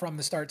from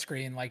the start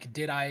screen, like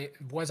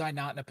was I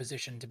not in a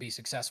position to be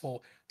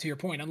successful? To your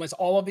point, unless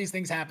all of these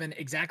things happen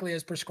exactly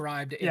as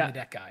prescribed in the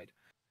deck guide.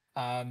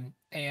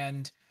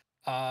 And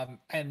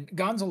And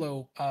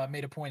Gonzalo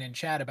made a point in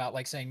chat about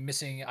like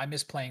saying I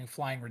miss playing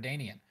Flying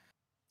Redanian.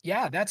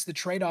 Yeah, that's the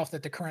trade-off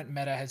that the current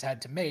meta has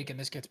had to make, and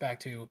this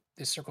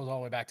circles all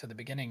the way back to the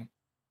beginning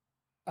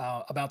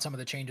about some of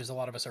the changes a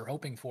lot of us are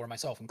hoping for,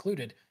 myself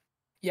included.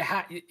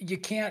 You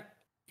can't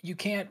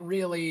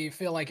really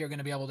feel like you're going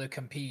to be able to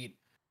compete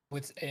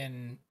with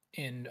in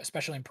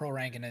especially in pro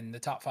rank and in the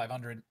top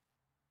 500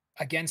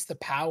 against the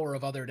power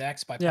of other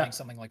decks by Yeah. playing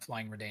something like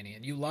Flying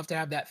Redanian. You love to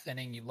have that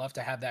thinning, you love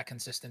to have that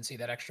consistency,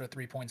 that extra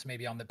 3 points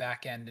maybe on the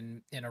back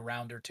end in a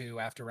round or two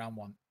after round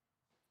one.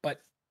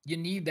 But you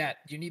need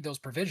those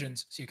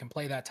provisions so you can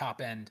play that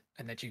top end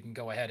and that you can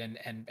go ahead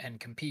and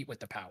compete with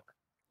the power.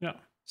 Yeah.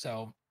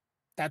 So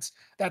that's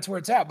where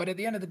it's at. But at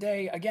the end of the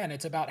day, again,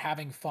 it's about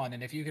having fun.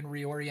 And if you can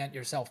reorient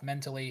yourself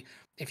mentally,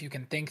 if you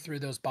can think through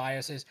those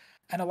biases,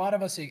 and a lot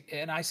of us,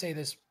 and I say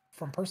this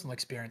from personal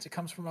experience, it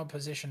comes from a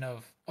position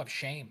of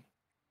shame.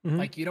 Mm-hmm.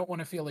 Like you don't want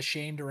to feel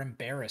ashamed or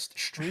embarrassed.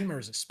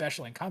 Streamers,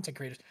 especially, and content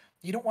creators,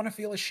 you don't want to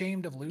feel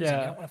ashamed of losing. You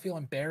Yeah. don't want to feel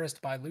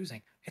embarrassed by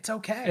losing. It's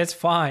okay. It's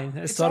fine.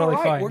 It's all totally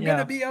right. fine. We're Yeah.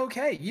 gonna be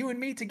okay. You and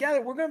me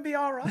together, we're gonna be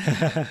all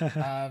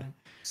right.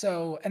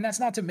 So, and that's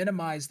not to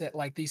minimize that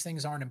like these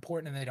things aren't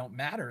important and they don't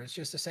matter. It's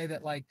just to say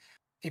that like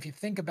if you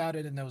think about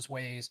it in those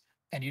ways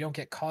and you don't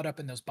get caught up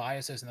in those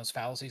biases and those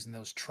fallacies and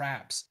those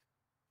traps,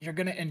 you're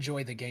gonna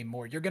enjoy the game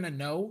more. You're gonna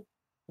know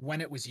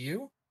when it was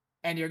you,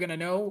 and you're gonna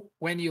know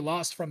when you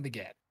lost from the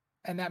get,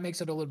 and that makes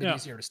it a little bit Yeah.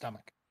 easier to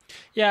stomach.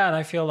 Yeah, and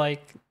I feel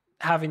like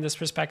having this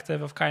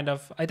perspective of kind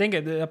of, I think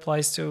it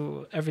applies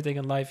to everything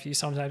in life. You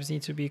sometimes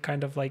need to be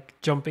kind of like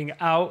jumping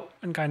out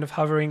and kind of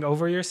hovering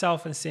over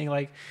yourself and seeing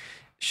like,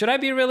 should I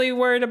be really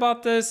worried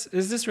about this?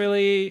 Is this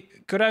really,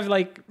 could I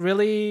like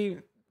really,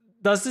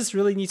 does this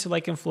really need to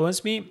like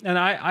influence me? And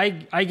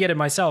I get it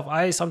myself.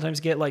 I sometimes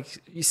get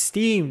like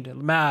steamed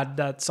mad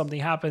that something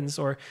happens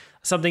or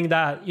something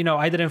that, you know,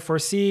 I didn't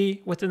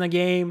foresee within a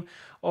game,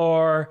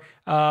 or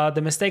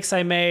the mistakes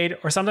I made,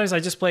 or sometimes I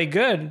just play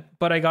good,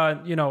 but I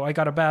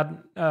got a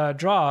bad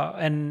draw.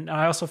 And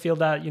I also feel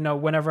that, you know,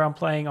 whenever I'm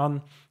playing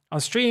on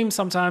stream,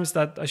 sometimes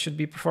that I should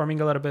be performing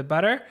a little bit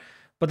better.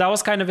 But that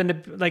was kind of in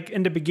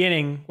the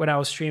beginning when I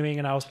was streaming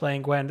and I was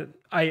playing Gwent.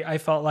 I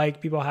felt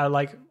like people had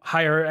like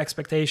higher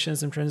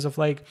expectations in terms of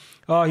like,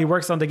 oh, he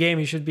works on the game,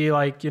 he should be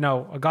like, you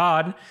know, a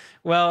god.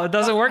 Well, it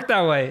doesn't work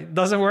that way. It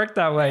doesn't work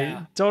that way.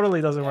 Yeah.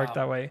 Totally doesn't work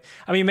that way.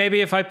 I mean, maybe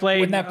if I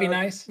played, wouldn't that be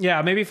nice?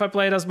 Yeah, maybe if I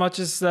played as much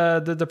as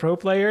the pro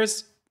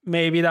players,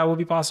 maybe that would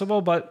be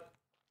possible. But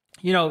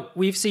you know,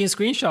 we've seen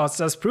screenshots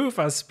as proof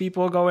as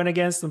people going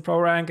against in pro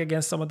rank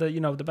against some of the,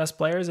 you know, the best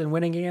players and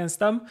winning against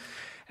them.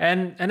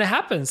 And it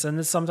happens.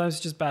 And sometimes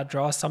it's just bad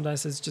draws.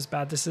 Sometimes it's just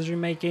bad decision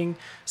making.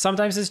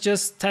 Sometimes it's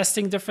just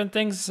testing different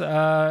things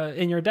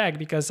in your deck.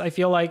 Because I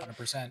feel like,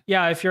 100%.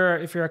 yeah, if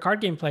you're a card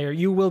game player,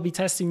 you will be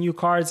testing new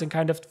cards and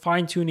kind of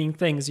fine tuning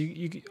things.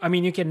 I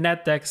mean, you can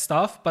net deck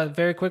stuff, but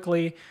very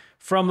quickly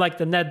from like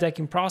the net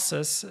decking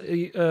process,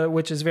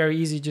 which is very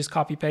easy, just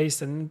copy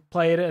paste and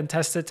play it and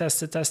test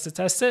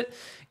it.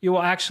 You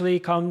will actually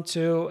come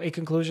to a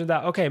conclusion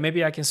that, okay,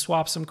 maybe I can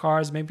swap some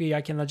cards. Maybe I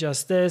can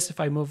adjust this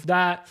if I move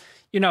that.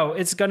 You know,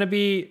 it's going to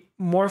be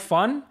more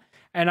fun.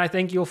 And I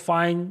think you'll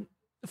fine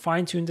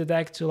tune the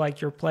deck to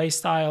like your play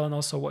style and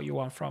also what you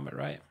want from it,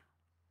 right?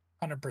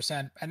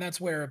 100%. And that's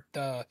where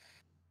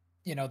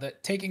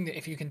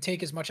if you can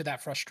take as much of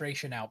that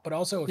frustration out, but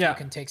also if you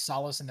can take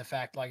solace in the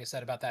fact, like I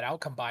said, about that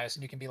outcome bias,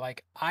 and you can be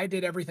like, I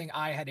did everything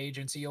I had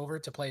agency over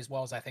to play as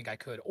well as I think I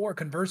could. Or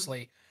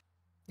conversely,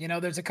 you know,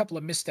 there's a couple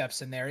of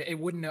missteps in there.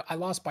 I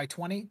lost by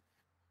 20,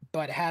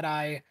 but had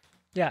I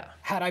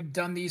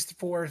done these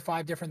 4 or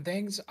 5 different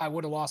things, I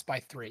would have lost by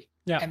 3.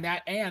 Yeah.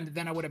 And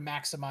then I would have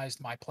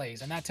maximized my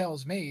plays. And that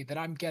tells me that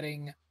I'm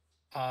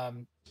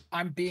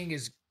being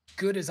as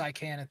good as I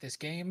can at this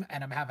game,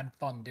 and I'm having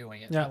fun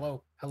doing it. Yeah.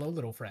 Hello,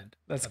 little friend.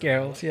 That's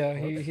Geralt. Yeah,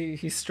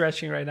 he's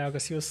stretching right now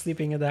because he was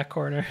sleeping in that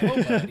corner.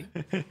 Hello, buddy.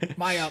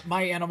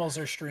 My animals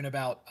are strewn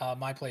about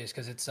my place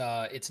because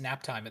it's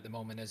nap time at the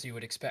moment, as you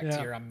would expect.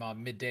 Here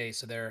I'm midday,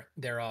 so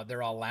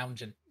they're all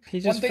lounging. He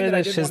just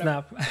finished his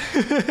nap.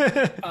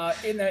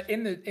 In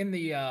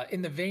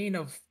the vein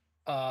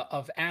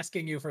of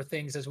asking you for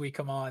things as we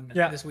come on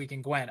this week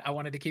in Gwent, I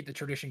wanted to keep the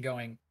tradition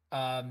going.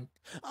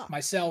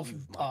 Myself,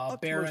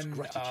 Baron,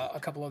 a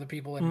couple other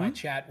people in my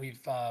chat,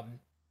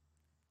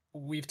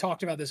 we've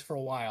talked about this for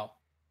a while.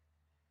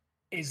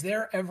 Is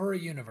there ever a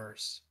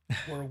universe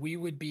where we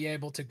would be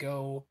able to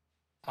go,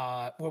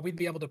 where we'd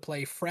be able to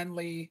play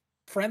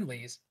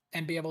friendlies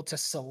and be able to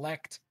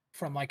select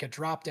from like a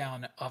drop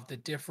down of the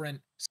different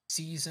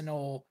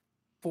seasonal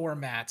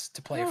formats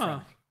to play a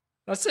friendly?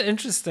 That's an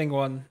interesting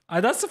one.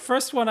 That's the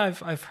first one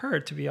I've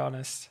heard, to be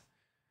honest.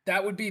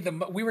 That would be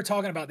we were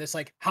talking about this,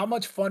 like, how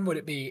much fun would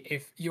it be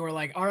if you were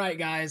like, all right,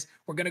 guys,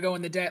 we're going to go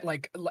in the deck,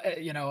 like,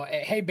 you know,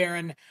 hey,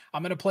 Baron,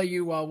 I'm going to play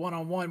you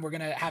one-on-one. We're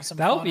going to have some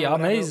fun. That would be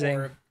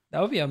amazing. That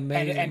would be and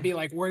amazing. be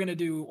like, we're gonna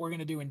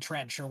do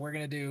entrench, or we're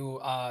gonna do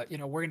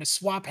we're gonna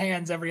swap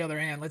hands every other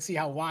hand. Let's see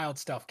how wild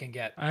stuff can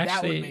get.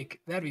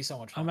 That'd be so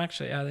much I'm fun.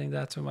 actually adding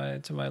that to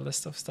my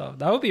list of stuff.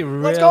 That would be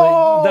Let's that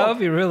go. would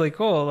be really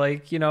cool.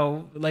 Like, you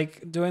know,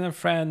 like doing a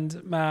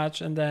friend match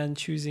and then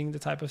choosing the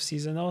type of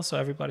seasonal, so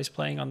everybody's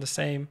playing on the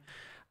same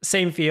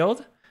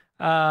field.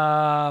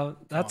 Fun.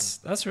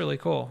 That's really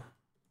cool.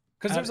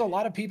 Because there's a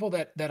lot of people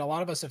that a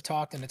lot of us have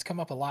talked, and it's come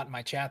up a lot in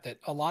my chat that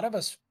a lot of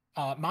us,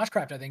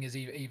 Moshcraft I think has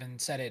even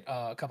said it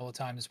a couple of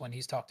times when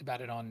he's talked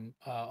about it on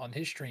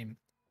his stream.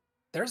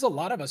 There's a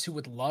lot of us who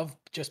would love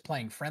just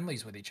playing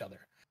friendlies with each other,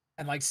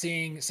 and like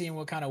seeing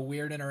what kind of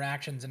weird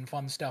interactions and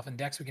fun stuff and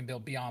decks we can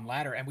build beyond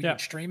ladder, and we Yeah.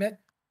 would stream it.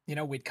 You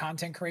know, we'd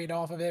content create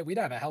off of it. We'd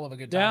have a hell of a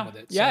good time Yeah. with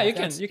it. Yeah, So you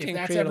if can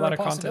that's create a ever lot a of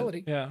content.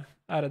 possibility, Yeah,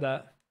 out of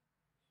that.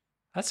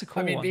 That's a I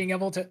cool mean, one. being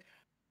able to,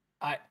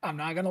 I'm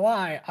not gonna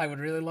lie, I would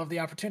really love the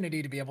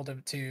opportunity to be able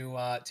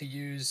to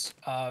use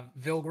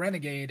Vilg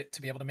Renegade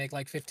to be able to make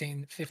like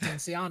 15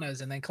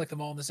 Sianas and then click them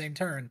all in the same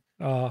turn.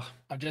 Oh.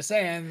 I'm just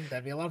saying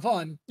that'd be a lot of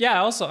fun.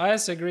 Yeah, also I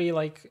also agree,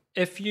 like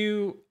if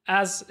you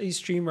as a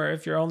streamer,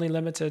 if you're only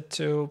limited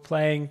to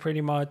playing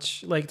pretty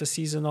much like the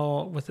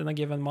seasonal within a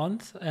given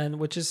month, and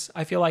which is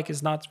I feel like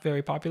is not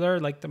very popular,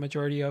 like the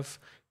majority of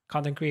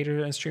content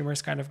creators and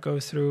streamers kind of go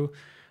through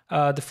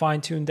the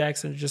fine-tuned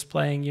decks and just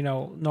playing, you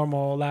know,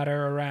 normal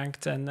ladder or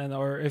ranked, and then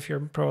or if you're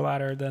pro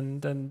ladder,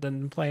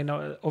 then playing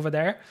over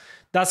there.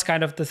 That's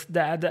kind of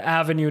the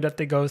avenue that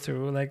they go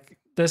through. Like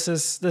this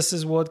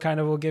is what kind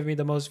of will give me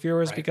the most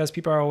viewers, Right. because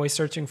people are always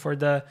searching for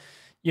the,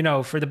 you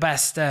know, for the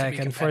best deck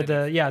and for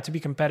the to be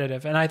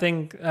competitive. And I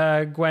think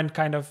Gwent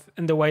kind of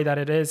in the way that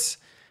it is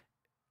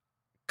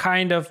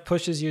kind of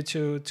pushes you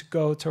to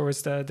go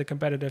towards the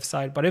competitive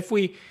side. But if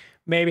we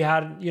maybe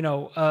had, you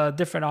know,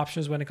 different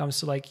options when it comes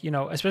to, like, you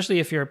know, especially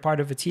if you're part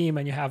of a team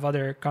and you have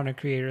other content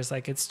creators,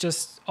 like it's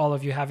just all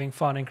of you having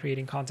fun and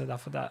creating content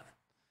off of that.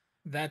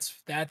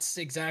 That's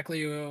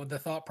exactly the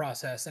thought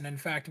process, and in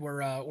fact,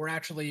 we're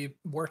actually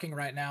working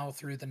right now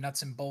through the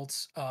nuts and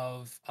bolts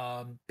of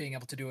being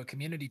able to do a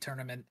community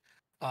tournament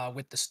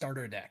with the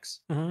starter decks.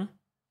 Mm-hmm.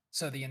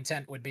 So the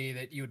intent would be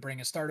that you would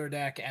bring a starter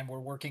deck, and we're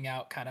working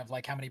out kind of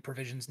like how many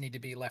provisions need to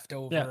be left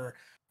over.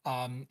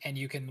 And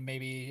you can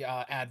maybe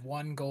add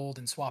 1 gold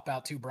and swap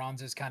out 2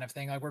 bronzes, kind of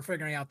thing. Like we're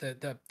figuring out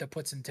the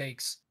puts and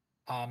takes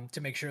to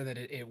make sure that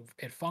it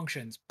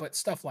functions. But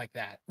stuff like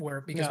that,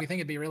 because we think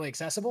it'd be really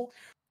accessible,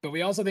 but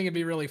we also think it'd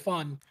be really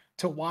fun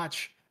to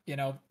watch, you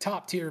know,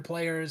 top tier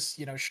players,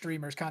 you know,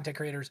 streamers, content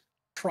creators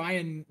try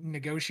and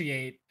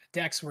negotiate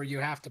decks where you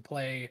have to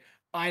play,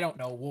 I don't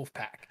know,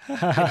 Wolfpack. You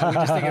know, we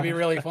just think it'd be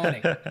really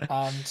funny.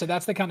 So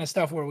that's the kind of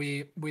stuff where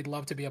we'd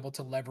love to be able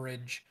to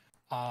leverage,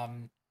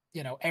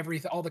 you know,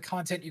 all the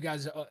content you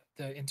guys,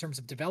 in terms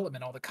of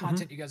development, all the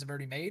content you guys have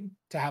already made,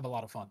 to have a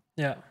lot of fun.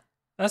 Yeah,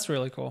 that's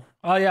really cool.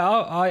 Oh yeah,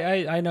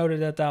 I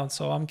noted that down,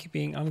 so I'm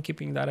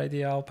keeping that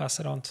idea. I'll pass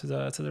it on to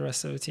the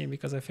rest of the team,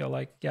 because I feel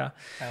like that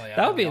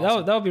would be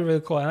awesome. that would be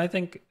really cool. And I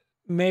think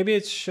maybe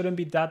it shouldn't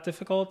be that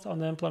difficult on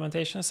the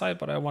implementation side,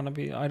 but I don't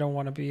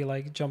want to be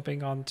like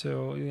jumping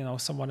onto, you know,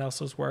 someone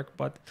else's work.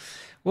 But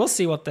we'll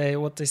see what they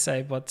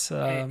say. But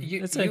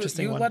it's an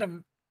interesting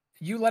one.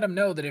 You let them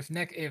know that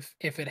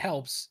if it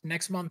helps,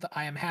 next month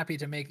I am happy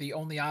to make the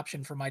only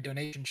option for my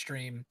donation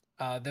stream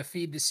the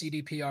Feed the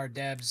CDPR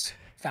Devs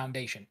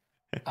Foundation.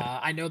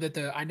 I know that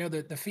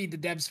the Feed the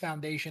Devs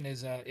Foundation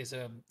is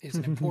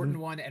an important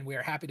one, and we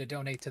are happy to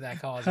donate to that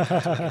cause if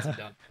that's what gets it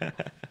done.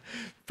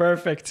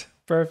 Perfect.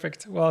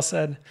 Well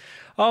said.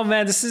 Oh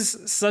man, this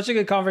is such a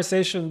good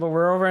conversation, but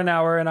we're over an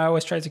hour, and I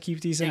always try to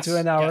keep these into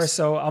an hour. Yes.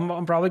 So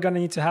I'm probably going to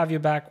need to have you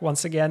back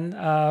once again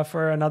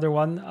for another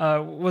one.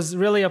 It was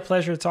really a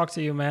pleasure to talk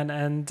to you, man.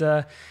 And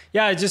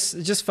yeah, it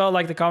just felt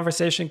like the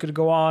conversation could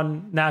go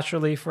on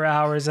naturally for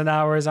hours and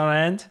hours on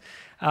end.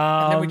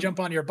 And then we jump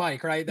on your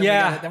bike, right?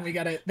 Then we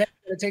gotta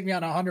take me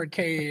on a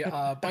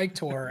 100K bike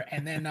tour,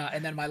 and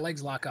then my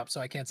legs lock up,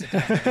 so I can't sit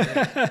down.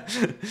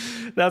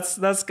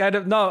 That's kind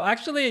of, no,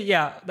 actually,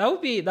 yeah, that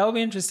would be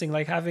interesting.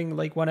 Like having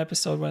like one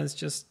episode when it's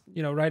just,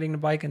 you know, riding the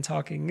bike and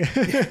talking.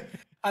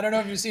 I don't know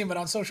if you've seen, but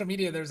on social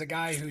media, there's a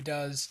guy who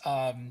does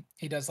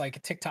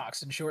like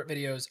TikToks and short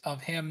videos of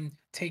him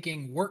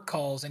taking work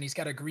calls, and he's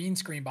got a green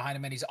screen behind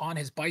him, and he's on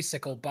his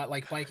bicycle, but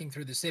like biking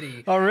through the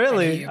city. Oh,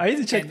 really? I need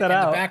to check that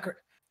out.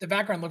 The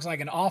background looks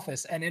like an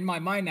office, and in my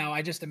mind now,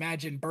 I just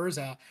imagine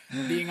Berza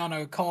being on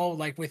a call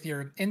like with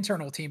your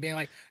internal team, being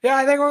like, "Yeah,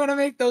 I think we're gonna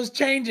make those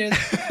changes,"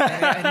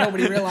 and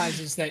nobody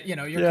realizes that, you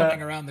know, you're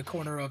coming around the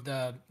corner of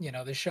the, you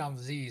know, the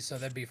Champs-Élysées, so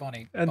that'd be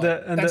funny. And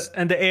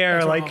the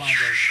air like,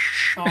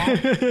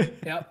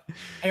 yep,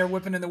 air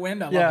whipping in the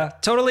wind. I love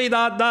it. Totally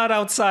not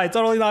outside.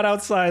 Totally not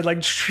outside.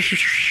 Like,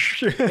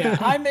 yeah,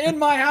 I'm in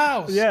my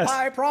house. Yes,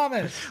 I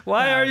promise.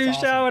 Why are you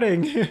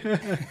shouting?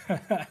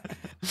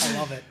 I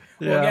love it.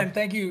 Well, again,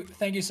 thank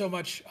you so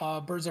much,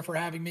 Berza, for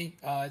having me.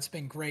 It's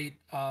been great.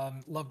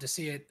 Love to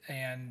see it.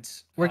 And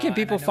where can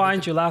people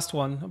find you? Last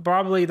one.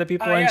 Probably the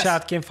people in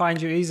chat can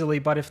find you easily,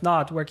 but if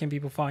not, where can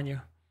people find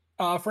you?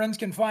 Friends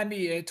can find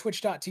me at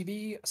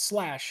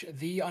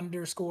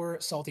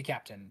twitch.tv/the_salty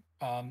captain.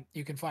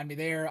 You can find me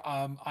there.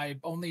 I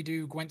only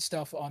do Gwent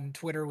stuff on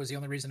Twitter, was the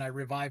only reason I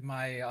revived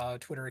my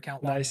Twitter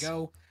account long Nice.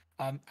 ago.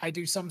 I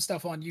do some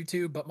stuff on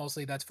YouTube, but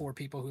mostly that's for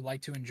people who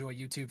like to enjoy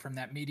YouTube from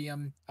that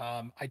medium.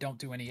 I don't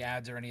do any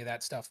ads or any of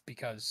that stuff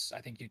because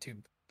I think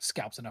YouTube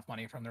scalps enough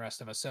money from the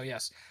rest of us. So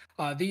yes,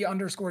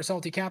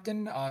 the_salty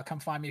captain. Come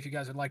find me if you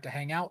guys would like to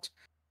hang out.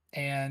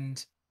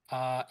 And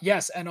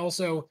yes, and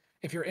also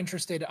if you're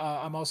interested,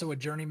 I'm also a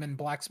journeyman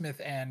blacksmith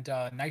and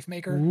knife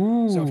maker.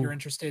 So if Ooh. you're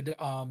interested,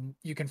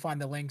 you can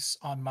find the links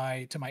on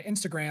my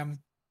Instagram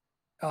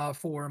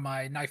for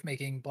my knife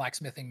making,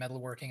 blacksmithing,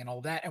 metalworking, and all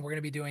of that. And we're going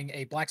to be doing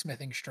a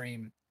blacksmithing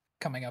stream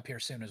coming up here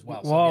soon as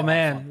well. So it'll Well, be a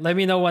lot of fun. man, let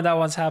me know when that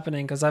one's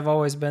happening because I've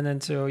always been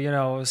into,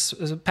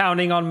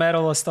 pounding on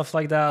metal and stuff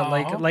like that.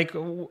 Like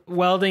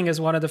welding is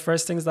one of the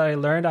first things that I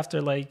learned after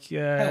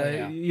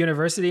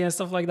university and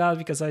stuff like that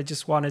because I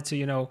just wanted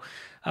to,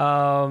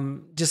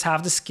 just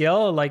have the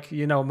skill, like,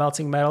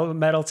 melting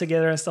metal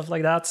together and stuff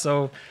like that.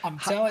 So I'm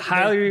telling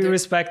highly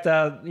respect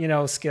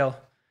that, skill.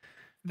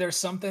 There's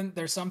something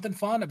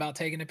fun about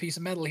taking a piece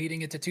of metal,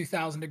 heating it to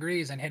 2,000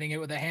 degrees, and hitting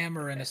it with a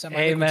hammer in a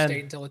semi-liquid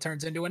state until it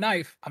turns into a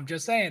knife. I'm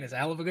just saying, it's a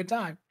hell of a good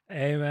time.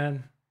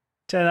 Amen.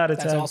 10 out of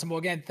 10. That's awesome. Well,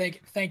 again,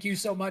 thank you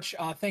so much.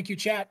 Thank you,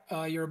 chat.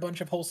 You're a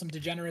bunch of wholesome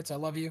degenerates. I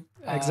love you.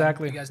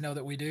 Exactly. You guys know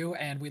that we do,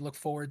 and we look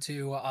forward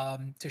to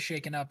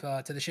shaking up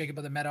to the shake up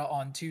of the meta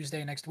on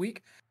Tuesday next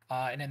week.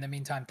 And in the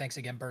meantime, thanks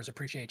again, Burrs.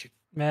 Appreciate you.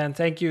 Man,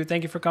 thank you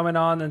for coming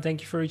on, and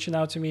thank you for reaching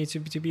out to me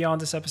to be on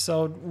this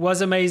episode.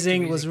 Was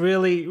amazing. Was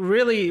really,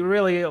 really,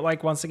 really,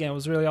 like, once again, it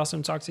was really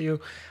awesome to talk to you.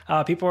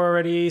 People are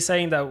already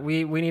saying that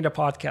we need a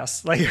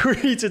podcast. Like,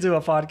 we need to do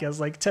a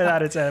podcast. Like 10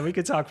 out of 10. We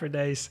could talk for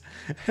days.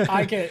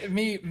 I can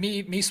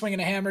me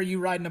swinging a hammer, you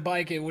riding a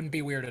bike. It wouldn't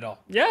be weird at all.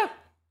 Yeah.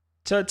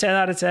 So 10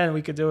 out of 10.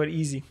 We could do it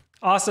easy.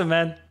 Awesome,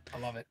 man. I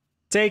love it.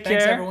 Take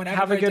care. Everyone.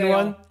 Have a good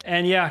one.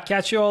 And yeah,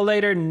 catch you all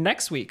later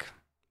next week.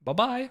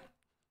 Bye-bye.